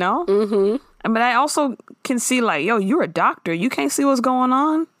hit. Mm-hmm. I mean, I also can see like, yo, you're a doctor. You can't see what's going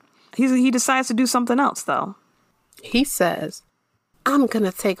on. He decides to do something else, though. He says, I'm going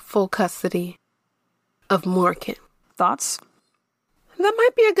to take full custody of Morgan. Thoughts? That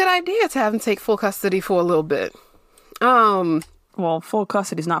might be a good idea to have him take full custody for a little bit. Well, full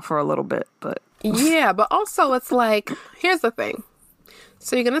custody's not for a little bit, but... Yeah, but also it's like, here's the thing.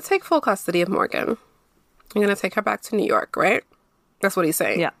 So you're going to take full custody of Morgan. You're going to take her back to New York, right? That's what he's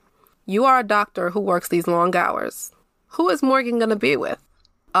saying. Yeah. You are a doctor who works these long hours. Who is Morgan going to be with?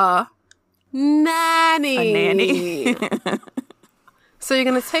 A nanny. A nanny. So you're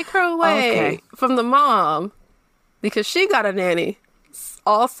going to take her away from the mom because she got a nanny.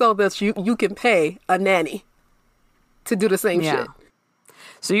 Also that you can pay a nanny to do the same shit.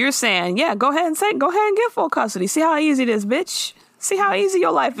 So you're saying, go ahead and get full custody. See how easy it is, bitch. See how easy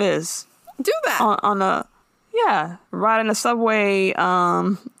your life is. Do that. Riding the subway,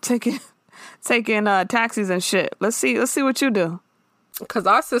 taking taxis and shit. Let's see what you do. Because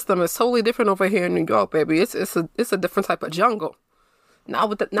our system is totally different over here in New York, baby. It's a different type of jungle. Not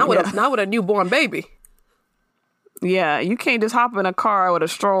with a newborn baby. Yeah, you can't just hop in a car with a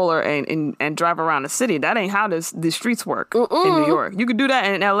stroller and drive around the city. That ain't how the streets work in New York. You could do that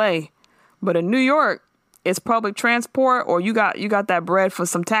in LA, but in New York, it's public transport, or you got that bread for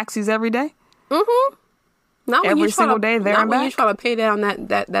some taxis every day. Mm-hmm. Every single day there and back. When you try to pay down that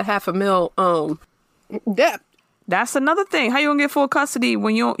 $500,000 debt. That's another thing. How you gonna get full custody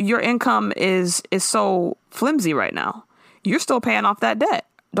when your income is so flimsy right now? You're still paying off that debt.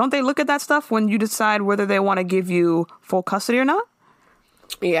 Don't they look at that stuff when you decide whether they want to give you full custody or not?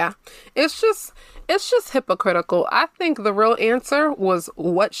 Yeah. It's just hypocritical. I think the real answer was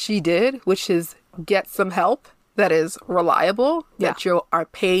what she did, which is get some help that is reliable, that you are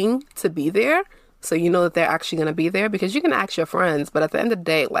paying to be there. So you know that they're actually going to be there, because you can ask your friends, but at the end of the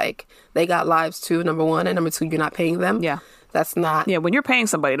day, like, they got lives too, number one, and number two, you're not paying them. Yeah. That's not. Yeah, when you're paying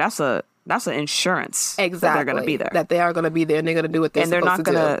somebody, that's an insurance. Exactly. That they're going to be there. That they are going to be there and they're going to do what they're supposed to do. And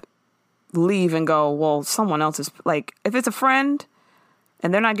they're not going to leave and go, well, someone else is, like, if it's a friend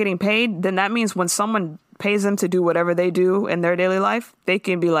and they're not getting paid, then that means when someone pays them to do whatever they do in their daily life, they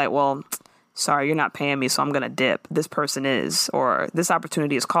can be like, well, sorry, you're not paying me, so I'm going to dip. This person is, or this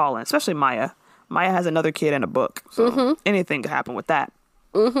opportunity is calling, especially Maya. Maya has another kid and a book. So anything could happen with that.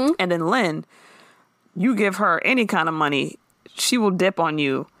 And then Lynn, you give her any kind of money, she will dip on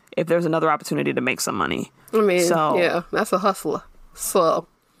you if there's another opportunity to make some money. I mean, yeah, that's a hustler. So.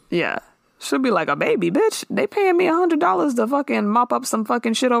 Yeah. She'll be like, a baby, bitch. They paying me $100 to fucking mop up some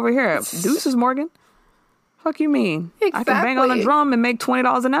fucking shit over here. Deuces, Morgan. Fuck you mean? Exactly. I can bang on a drum and make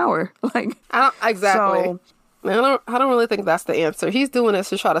 $20 an hour. Like, exactly. So, I don't really think that's the answer. He's doing this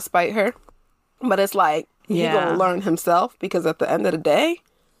to try to spite her. But it's like, he's going to learn himself, because at the end of the day,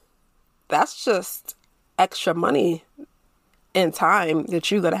 that's just extra money and time that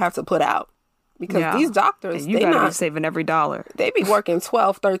you're going to have to put out. Because these doctors, you got to be saving every dollar. They be working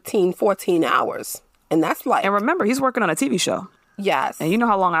 12, 13, 14 hours. And that's like... And remember, he's working on a TV show. Yes. And you know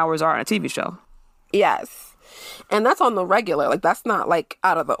how long hours are on a TV show. Yes. And that's on the regular. Like, that's not, like,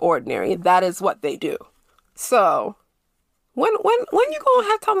 out of the ordinary. That is what they do. So, when you going to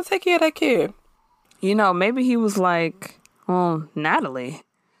have time to take care of that kid? You know, maybe he was like, well, Natalie.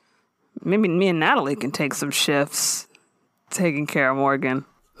 Maybe me and Natalie can take some shifts taking care of Morgan.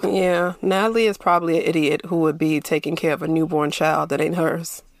 Yeah, Natalie is probably an idiot who would be taking care of a newborn child that ain't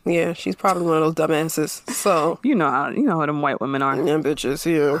hers. Yeah, she's probably one of those dumbasses. So you know how them white women are. Yeah,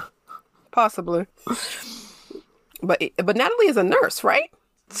 bitches, yeah. Possibly. But Natalie is a nurse, right?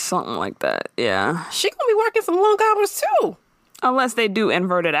 Something like that, yeah. She gonna be working some long hours too. Unless they do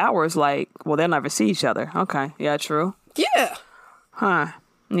inverted hours, like, well, they'll never see each other. Okay, yeah, true. Yeah. Huh,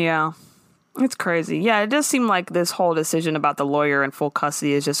 yeah. It's crazy. Yeah, it does seem like this whole decision about the lawyer and full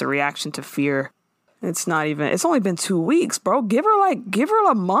custody is just a reaction to fear. It's only been 2 weeks, bro. Give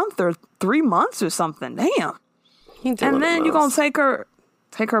her a month or 3 months or something. Damn. And then you're going to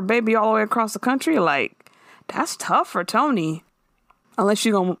take her baby all the way across the country? Like, that's tough for Tony. Unless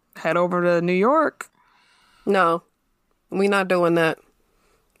you're going to head over to New York. No, we're not doing that.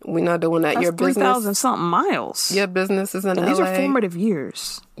 We're not doing that. That's your business, 3,000 something miles. Your business is in LA. These are formative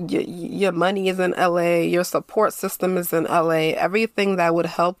years. Your money is in LA. Your support system is in LA. Everything that would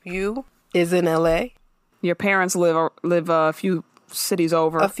help you is in LA. Your parents live a few cities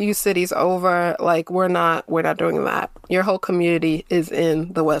over. A few cities over. Like, we're not doing that. Your whole community is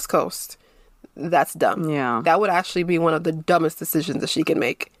in the West Coast. That's dumb. Yeah. That would actually be one of the dumbest decisions that she can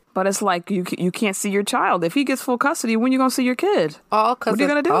make. But it's like you can't see your child. If he gets full custody, when you going to see your kid? What are you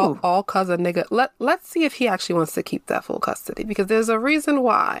going to do? All cause a nigga. Let's see if he actually wants to keep that full custody. Because there's a reason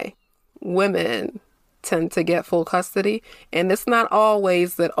why women tend to get full custody. And it's not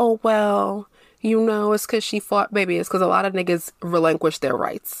always that, oh, well, it's because she fought. Baby, it's because a lot of niggas relinquish their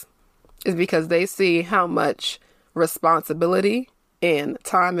rights. It's because they see how much responsibility and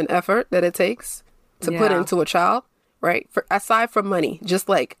time and effort that it takes to put into a child. Right? Aside from money, just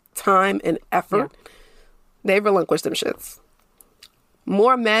like time and effort, they relinquish them shits.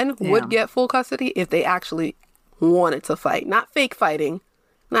 More men would get full custody if they actually wanted to fight. Not fake fighting.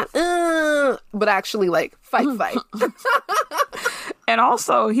 Not, but actually like fight. And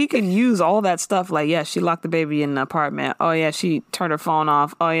also, he can use all that stuff. Like, yeah, she locked the baby in the apartment. Oh, yeah, she turned her phone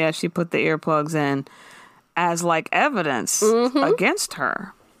off. Oh, yeah, she put the earplugs in as like evidence against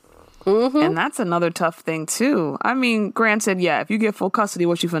her. And that's another tough thing, too. I mean, granted, yeah, if you get full custody,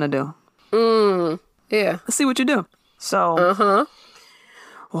 what you finna do? Yeah. Let's see what you do. So,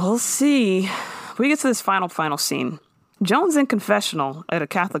 we'll see. We get to this final scene. Joan's in confessional at a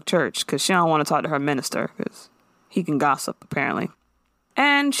Catholic church because she don't want to talk to her minister because he can gossip, apparently.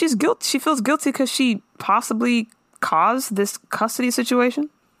 And she's guilty. She feels guilty because she possibly caused this custody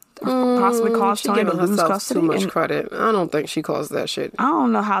situation. Possibly caused Tony to lose custody. Too much credit. I don't think she caused that shit. I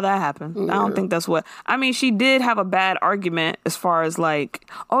don't know how that happened. Yeah. I don't think that's what. I mean, she did have a bad argument as far as like,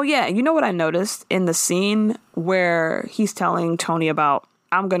 oh yeah, you know what I noticed in the scene where he's telling Tony about,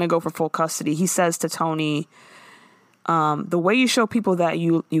 I'm gonna go for full custody. He says to Tony, The way you show people that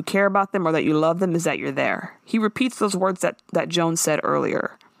you care about them or that you love them is that you're there. He repeats those words that Joan said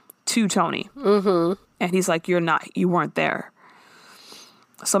earlier to Tony. Mm-hmm. And he's like, you weren't there.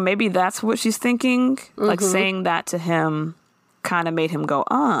 So maybe that's what she's thinking. Mm-hmm. Like saying that to him kind of made him go,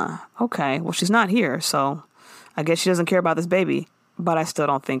 okay, well, she's not here. So I guess she doesn't care about this baby. But I still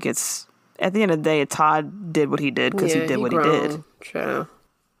don't think it's, at the end of the day, Todd did what he did because he did what he did. True.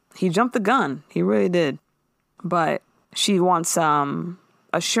 He jumped the gun. He really did. But she wants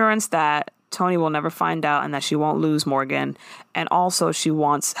assurance that Tony will never find out and that she won't lose Morgan. And also she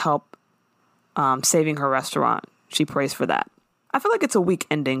wants help saving her restaurant. She prays for that. I feel like it's a weak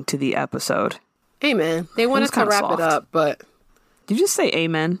ending to the episode. Amen. They wanted to wrap it up, but... Did you just say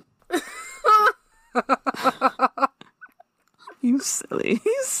amen? You silly.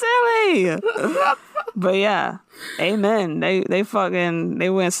 You silly. But yeah, amen. They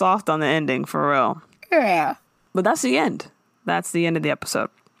went soft on the ending for real. Yeah. But that's the end. That's the end of the episode.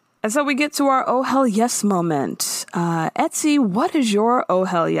 And so we get to our oh hell yes moment. Etsy, what is your oh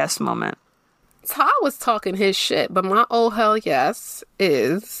hell yes moment? Todd was talking his shit, but my oh hell yes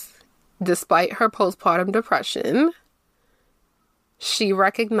is, despite her postpartum depression, she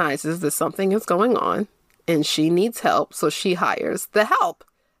recognizes that something is going on and she needs help, so she hires the help.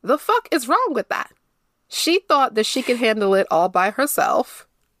 The fuck is wrong with that? She thought that she could handle it all by herself,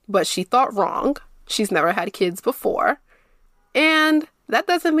 but she thought wrong. She's never had kids before. And that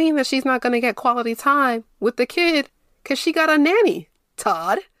doesn't mean that she's not going to get quality time with the kid because she got a nanny,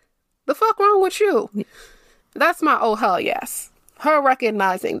 Todd. The fuck wrong with you? That's my oh hell yes. Her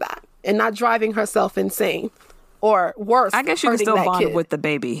recognizing that and not driving herself insane. Or worse, I guess you can still bond with the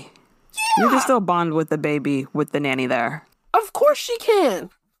baby. Yeah. You can still bond with the baby with the nanny there. Of course she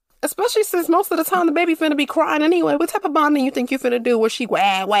can. Especially since most of the time the baby finna be crying anyway. What type of bonding you think you finna do where she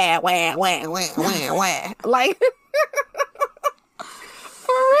wah, wah, wah, wah, wah, wah, wah? Like,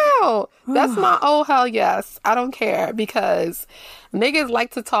 for real. That's my oh hell yes. I don't care because niggas like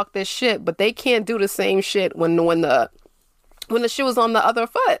to talk this shit, but they can't do the same shit when the shoe is on the other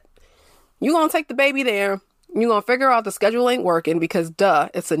foot. You gonna take the baby there. You're going to figure out the schedule ain't working because, duh,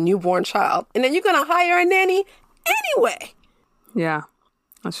 it's a newborn child. And then you're going to hire a nanny anyway. Yeah,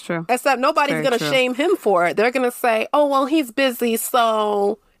 that's true. Except nobody's going to shame him for it. They're going to say, oh, well, he's busy,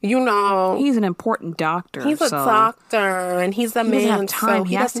 so, you know. He's an important doctor. He's a doctor, and he's a man, so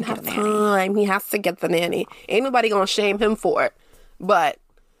he doesn't have time. He has to get the nanny. Ain't nobody going to shame him for it. But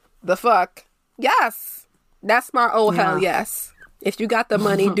the fuck, yes. That's my oh, hell yes. If you got the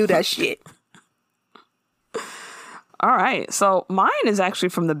money, do that shit. All right, so mine is actually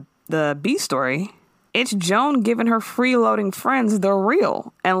from the B story. It's Joan giving her freeloading friends the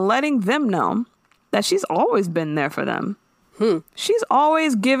real and letting them know that she's always been there for them. She's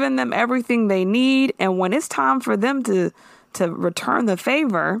always given them everything they need, and when it's time for them to return the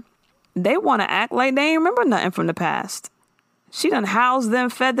favor, they want to act like they ain't remember nothing from the past. She done housed them,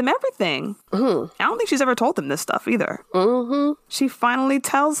 fed them everything. I don't think she's ever told them this stuff either. She finally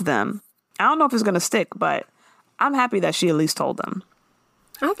tells them. I don't know if it's going to stick, but I'm happy that she at least told them.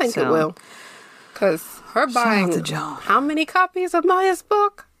 I think it will. Because her buying how many copies of Maya's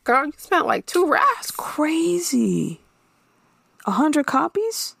book? Girl, you spent like 2 racks. That's crazy. 100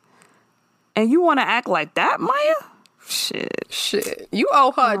 copies? And you want to act like that, Maya? Shit. You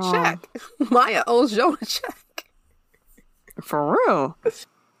owe her a check. Maya owes Joan a check. For real.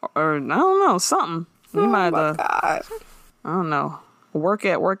 Or, I don't know, something. You might have to, I don't know, work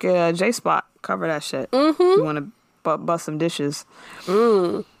at J-Spot. Cover that shit. You want to bust some dishes.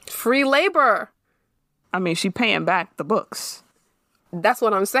 Free labor. I mean, she paying back the books. That's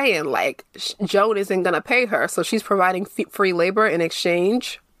what I'm saying. Like, Joan isn't going to pay her, so she's providing free labor in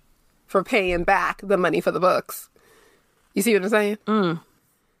exchange for paying back the money for the books. You see what I'm saying?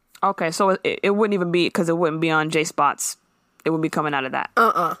 Okay, so it wouldn't even be, because it wouldn't be on J-Spots. It would be coming out of that.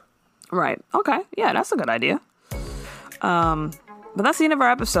 Right. Okay. Yeah, that's a good idea. But that's the end of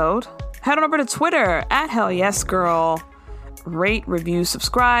our episode. Head on over to Twitter at HellYesGirl. Rate, review,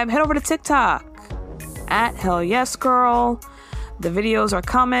 subscribe. Head over to TikTok at HellYesGirl. The videos are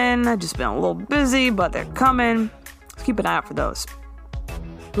coming. I've just been a little busy, but they're coming. Let's keep an eye out for those.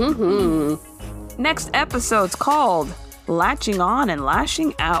 Next episode's called Latching On and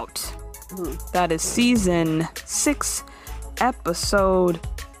Lashing Out. That is season 6, episode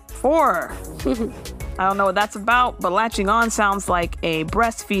 4. I don't know what that's about, but latching on sounds like a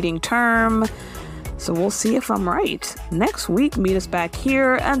breastfeeding term. So we'll see if I'm right. Next week, meet us back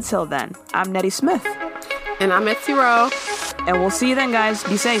here. Until then, I'm Nettie Smith. And I'm Etsy Rowe. And we'll see you then, guys.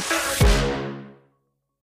 Be safe.